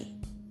into me.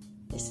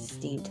 This is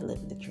Steam to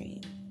Live the Dream.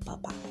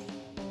 Bye-bye.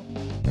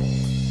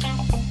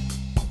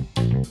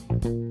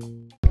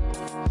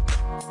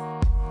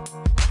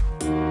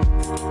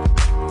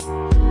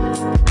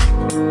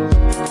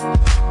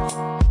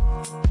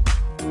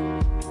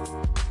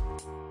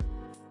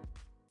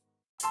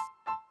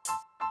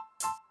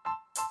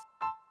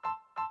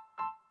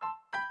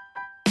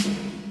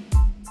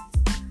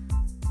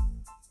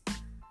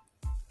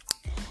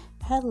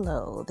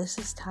 Hello, this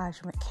is Taj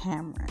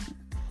McCameron,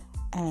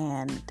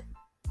 and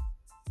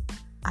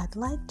I'd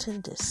like to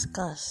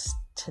discuss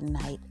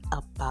tonight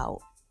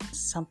about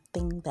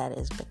something that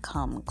has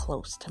become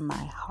close to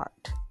my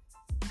heart.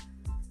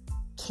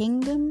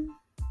 Kingdom,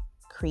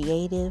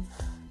 creative,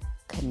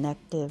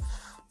 connective,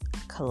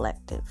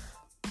 collective.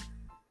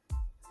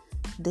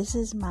 This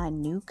is my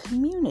new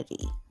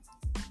community.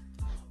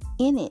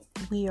 In it,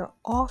 we are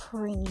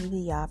offering you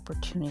the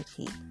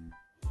opportunity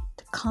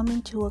to come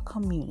into a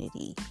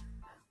community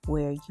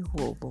where you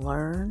will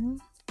learn,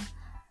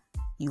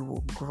 you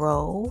will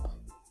grow,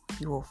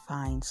 you will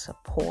find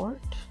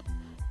support,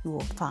 you will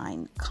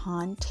find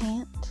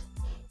content,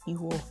 you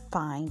will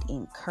find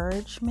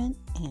encouragement,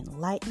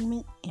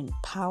 enlightenment,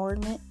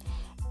 empowerment,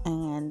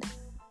 and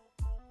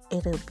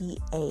it'll be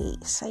a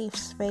safe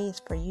space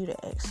for you to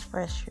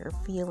express your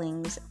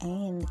feelings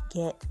and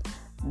get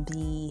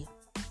the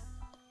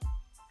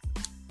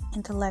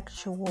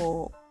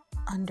intellectual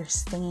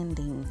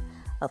understanding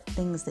of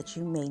things that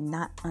you may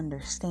not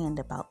understand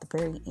about the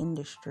very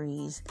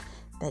industries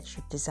that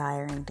you're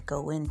desiring to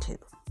go into.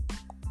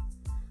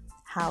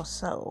 How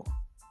so?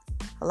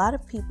 A lot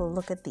of people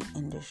look at the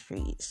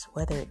industries,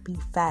 whether it be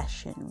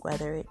fashion,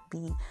 whether it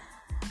be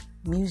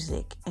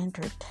music,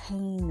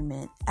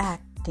 entertainment,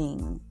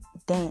 acting,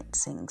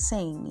 dancing,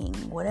 singing,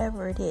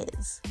 whatever it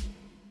is.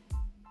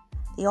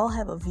 They all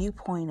have a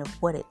viewpoint of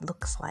what it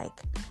looks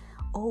like.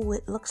 Oh,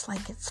 it looks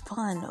like it's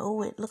fun.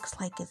 Oh, it looks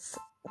like it's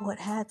what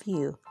have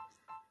you.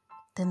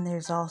 Then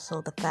there's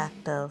also the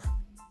fact of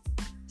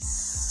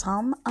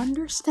some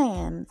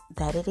understand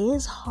that it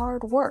is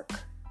hard work,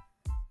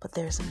 but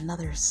there's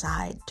another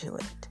side to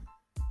it.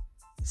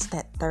 It's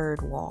that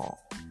third wall.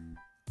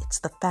 It's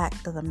the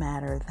fact of the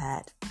matter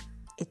that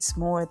it's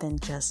more than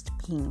just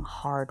being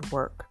hard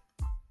work.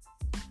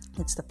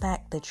 It's the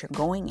fact that you're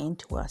going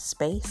into a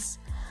space,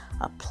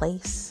 a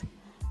place,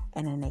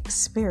 and an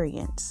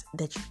experience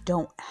that you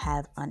don't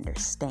have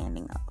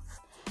understanding of.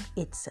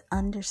 It's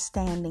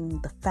understanding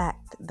the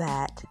fact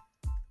that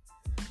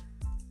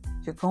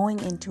you're going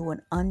into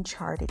an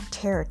uncharted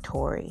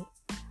territory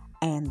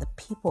and the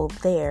people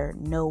there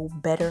know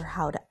better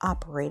how to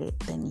operate it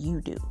than you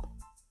do.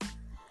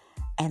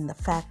 And the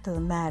fact of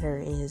the matter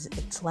is,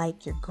 it's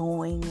like you're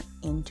going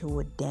into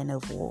a den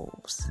of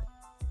wolves.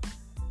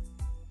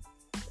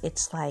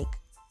 It's like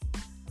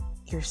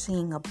you're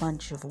seeing a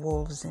bunch of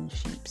wolves in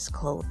sheep's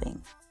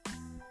clothing.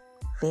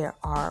 There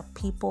are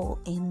people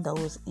in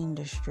those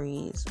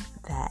industries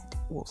that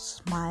will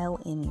smile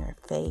in your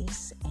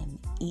face and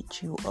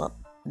eat you up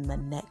in the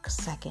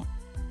next second.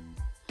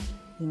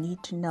 You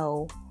need to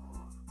know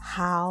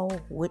how,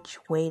 which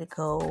way to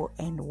go,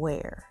 and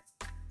where.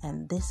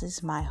 And this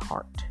is my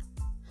heart.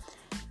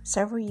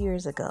 Several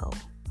years ago,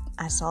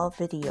 I saw a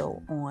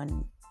video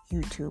on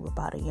YouTube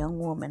about a young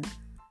woman.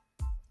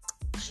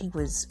 She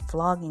was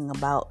vlogging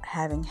about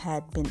having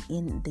had been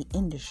in the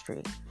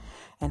industry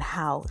and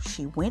how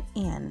she went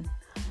in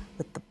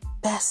with the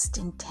best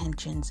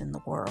intentions in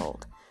the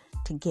world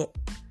to get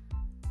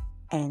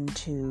and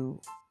to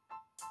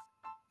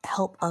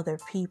help other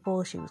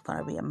people. She was going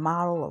to be a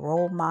model, a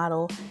role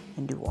model,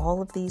 and do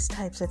all of these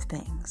types of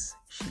things.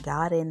 She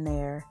got in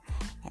there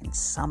and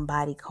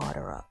somebody caught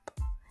her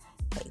up.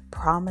 They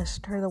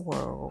promised her the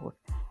world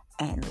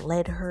and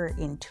led her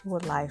into a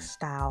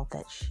lifestyle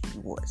that she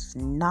was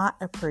not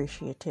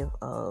appreciative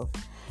of.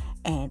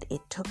 And it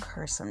took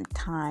her some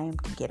time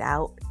to get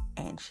out,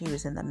 and she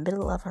was in the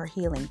middle of her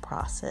healing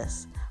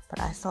process. But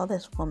I saw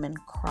this woman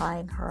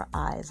crying her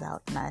eyes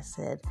out, and I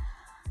said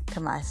to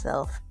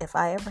myself, if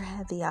I ever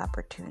had the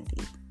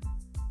opportunity,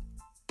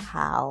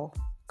 how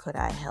could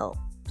I help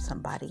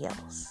somebody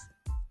else?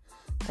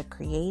 The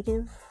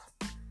creative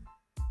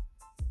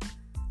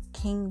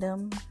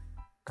kingdom,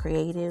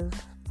 creative,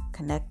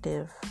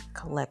 connective,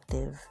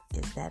 collective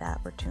is that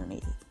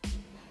opportunity.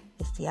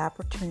 It's the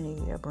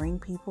opportunity to bring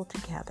people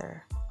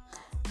together,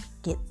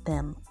 get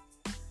them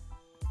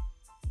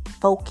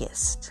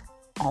focused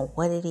on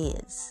what it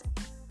is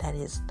that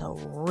is the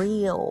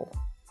real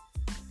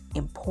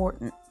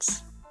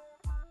importance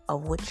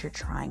of what you're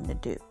trying to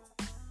do,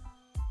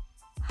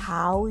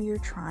 how you're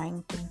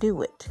trying to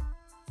do it,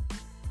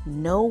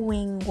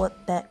 knowing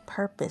what that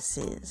purpose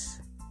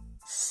is,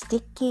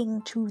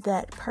 sticking to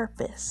that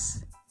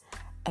purpose,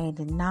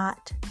 and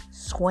not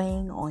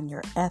swaying on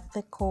your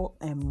ethical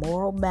and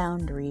moral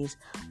boundaries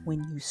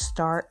when you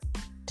start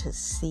to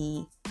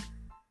see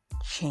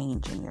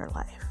change in your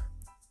life.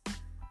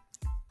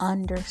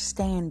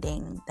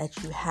 Understanding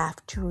that you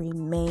have to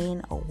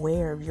remain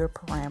aware of your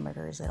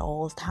parameters at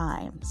all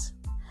times.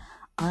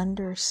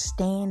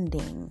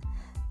 Understanding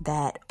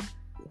that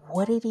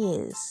what it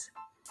is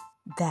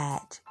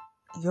that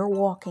you're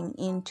walking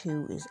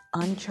into is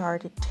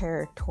uncharted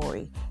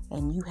territory,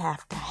 and you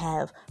have to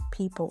have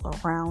people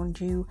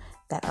around you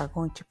that are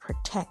going to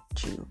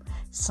protect you.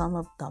 Some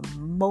of the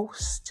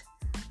most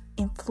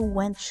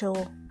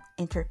influential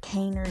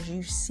entertainers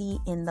you see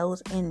in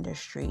those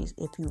industries,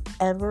 if you've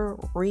ever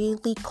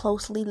really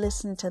closely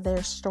listened to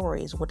their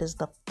stories, what is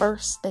the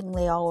first thing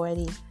they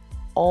always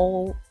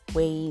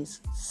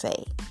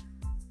say?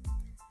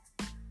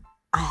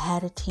 I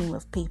had a team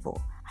of people.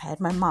 I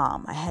had my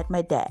mom. I had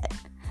my dad.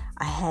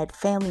 I had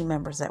family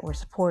members that were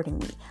supporting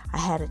me. I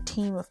had a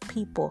team of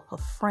people,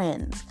 of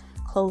friends,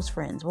 close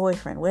friends,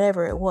 boyfriend,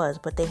 whatever it was,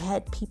 but they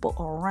had people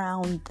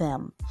around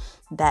them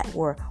that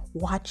were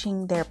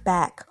watching their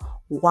back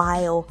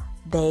while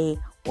they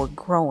were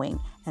growing.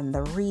 And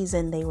the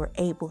reason they were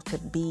able to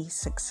be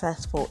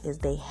successful is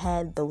they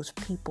had those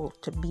people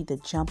to be the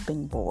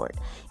jumping board.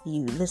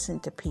 You listen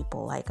to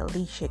people like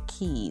Alicia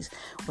Keys,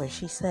 where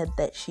she said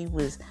that she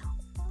was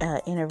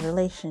in a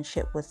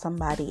relationship with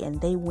somebody and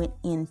they went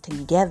in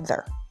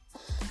together.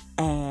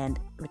 And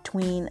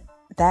between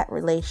that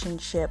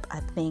relationship, I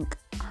think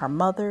her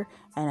mother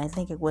and I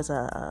think it was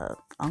a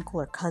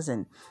uncle or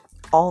cousin,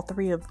 all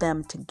three of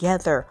them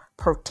together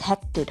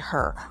protected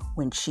her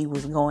when she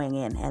was going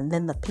in. And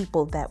then the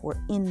people that were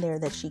in there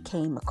that she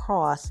came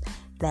across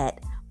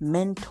that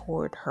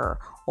mentored her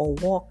or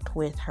walked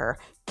with her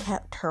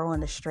kept her on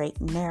the straight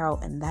and narrow.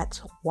 And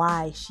that's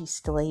why she's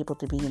still able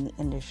to be in the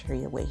industry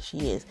the way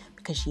she is,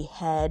 because she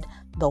had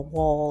the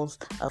walls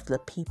of the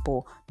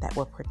people that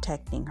were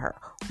protecting her.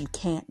 You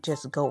can't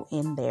just go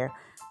in there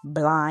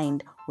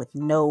blind with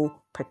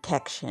no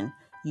protection.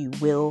 You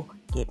will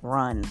get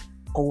run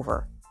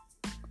over.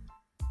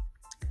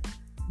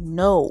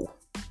 Know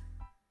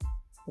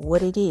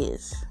what it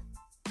is.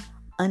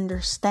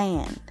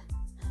 Understand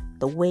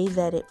the way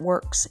that it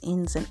works,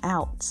 ins and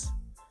outs.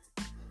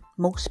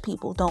 Most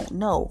people don't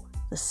know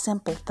the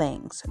simple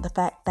things. The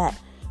fact that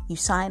you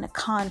sign a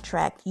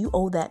contract, you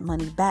owe that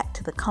money back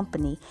to the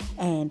company,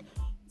 and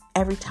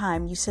every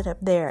time you sit up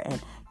there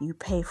and you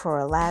pay for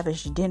a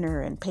lavish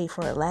dinner and pay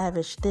for a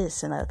lavish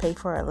this and pay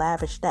for a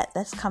lavish that,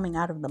 that's coming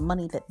out of the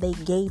money that they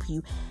gave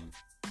you.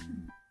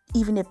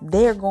 Even if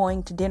they're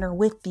going to dinner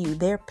with you,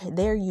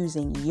 they're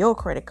using your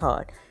credit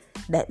card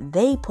that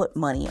they put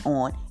money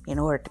on in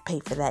order to pay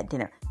for that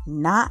dinner,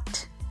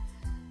 not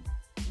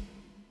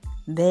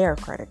their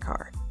credit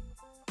card.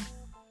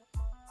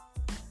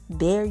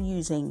 They're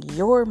using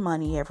your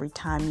money every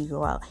time you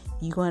go out.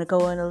 You want to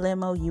go in a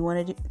limo,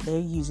 they're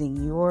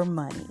using your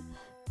money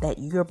that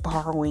you're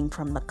borrowing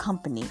from the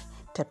company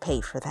to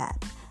pay for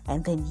that.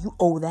 And then you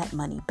owe that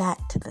money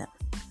back to them.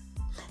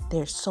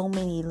 There's so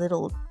many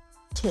little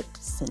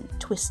tips and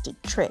twisted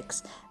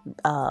tricks.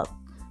 The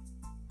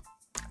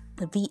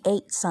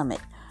V8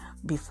 Summit,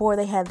 before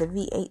they had the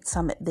V8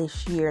 Summit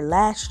this year,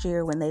 last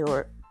year when they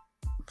were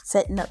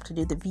setting up to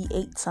do the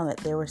V8 Summit,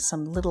 there were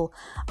some little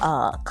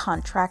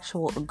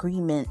contractual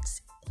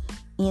agreements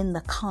in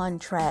the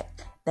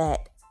contract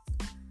that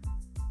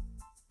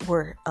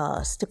were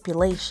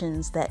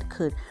stipulations that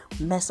could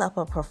mess up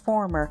a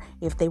performer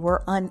if they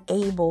were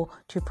unable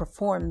to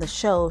perform the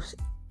shows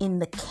in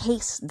the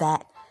case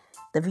that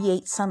the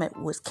V8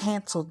 Summit was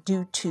canceled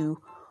due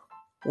to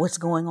what's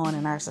going on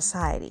in our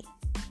society.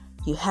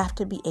 You have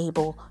to be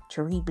able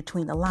to read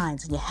between the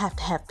lines, and you have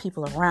to have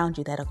people around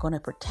you that are going to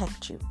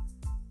protect you.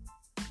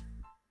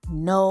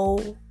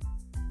 Know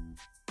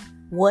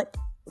what,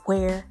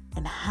 where,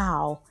 and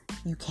how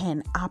you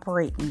can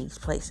operate in these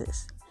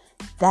places.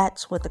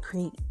 That's what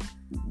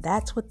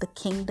the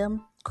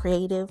Kingdom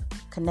Creative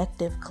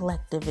Connective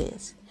Collective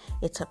is.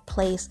 It's a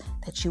place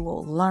that you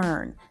will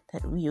learn,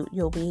 that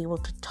you'll be able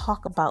to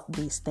talk about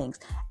these things,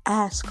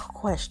 ask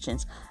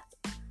questions.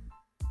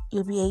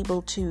 You'll be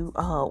able to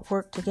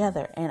work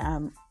together.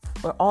 And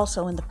we're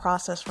also in the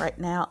process right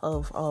now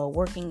of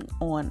working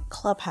on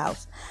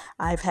Clubhouse.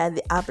 I've had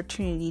the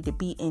opportunity to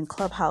be in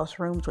Clubhouse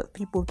rooms with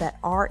people that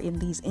are in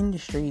these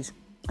industries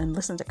and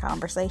listen to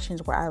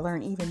conversations where I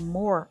learn even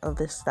more of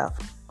this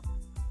stuff.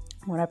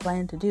 What I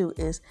plan to do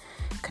is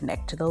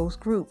connect to those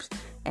groups,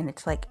 and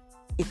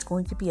it's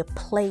going to be a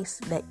place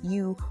that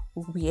you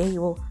will be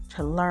able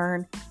to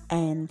learn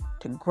and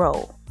to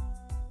grow.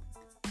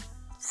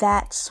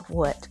 That's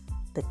what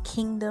the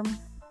Kingdom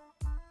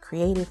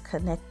Creative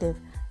Connective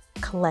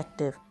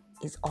Collective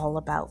is all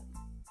about.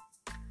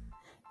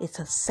 It's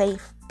a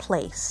safe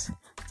place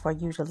for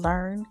you to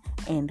learn,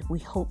 and we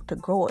hope to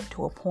grow it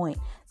to a point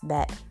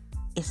that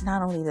it's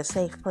not only the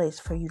safe place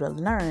for you to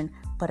learn,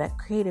 but a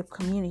creative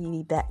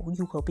community that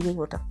you will be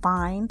able to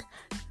find,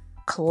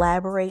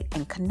 collaborate,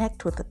 and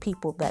connect with the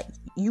people that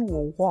you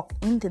will walk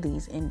into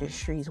these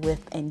industries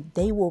with, and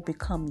they will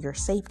become your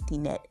safety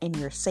net and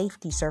your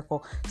safety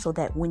circle, so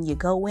that when you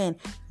go in,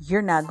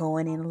 you're not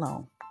going in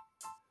alone.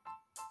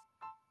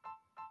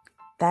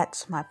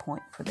 That's my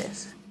point for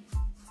this.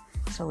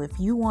 So if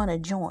you want to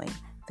join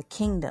the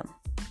Kingdom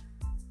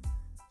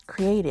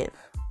Creative,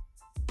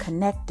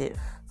 Connective,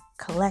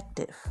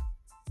 Collective,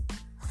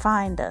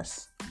 find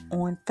us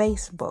on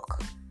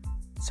Facebook.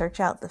 Search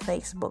out the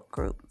Facebook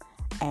group,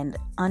 and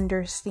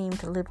under Steam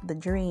to Live the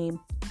Dream,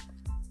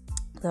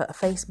 the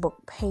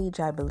Facebook page,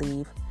 I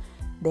believe,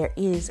 there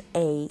is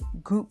a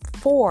group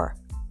for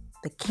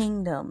the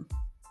Kingdom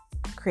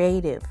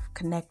Creative,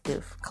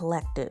 Connective,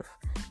 Collective.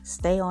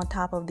 Stay on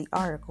top of the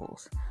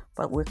articles.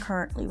 But we're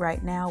currently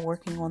right now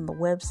working on the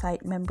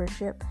website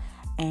membership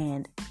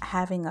and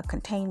having a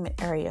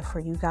containment area for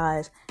you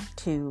guys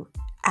to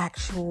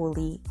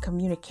actually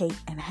communicate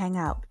and hang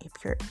out. If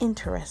you're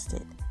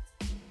interested,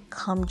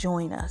 come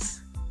join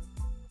us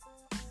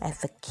at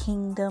the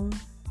Kingdom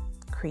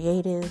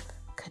Creative,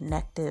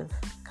 Connective,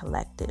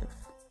 Collective.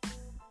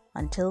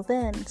 Until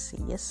then,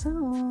 see you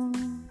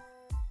soon.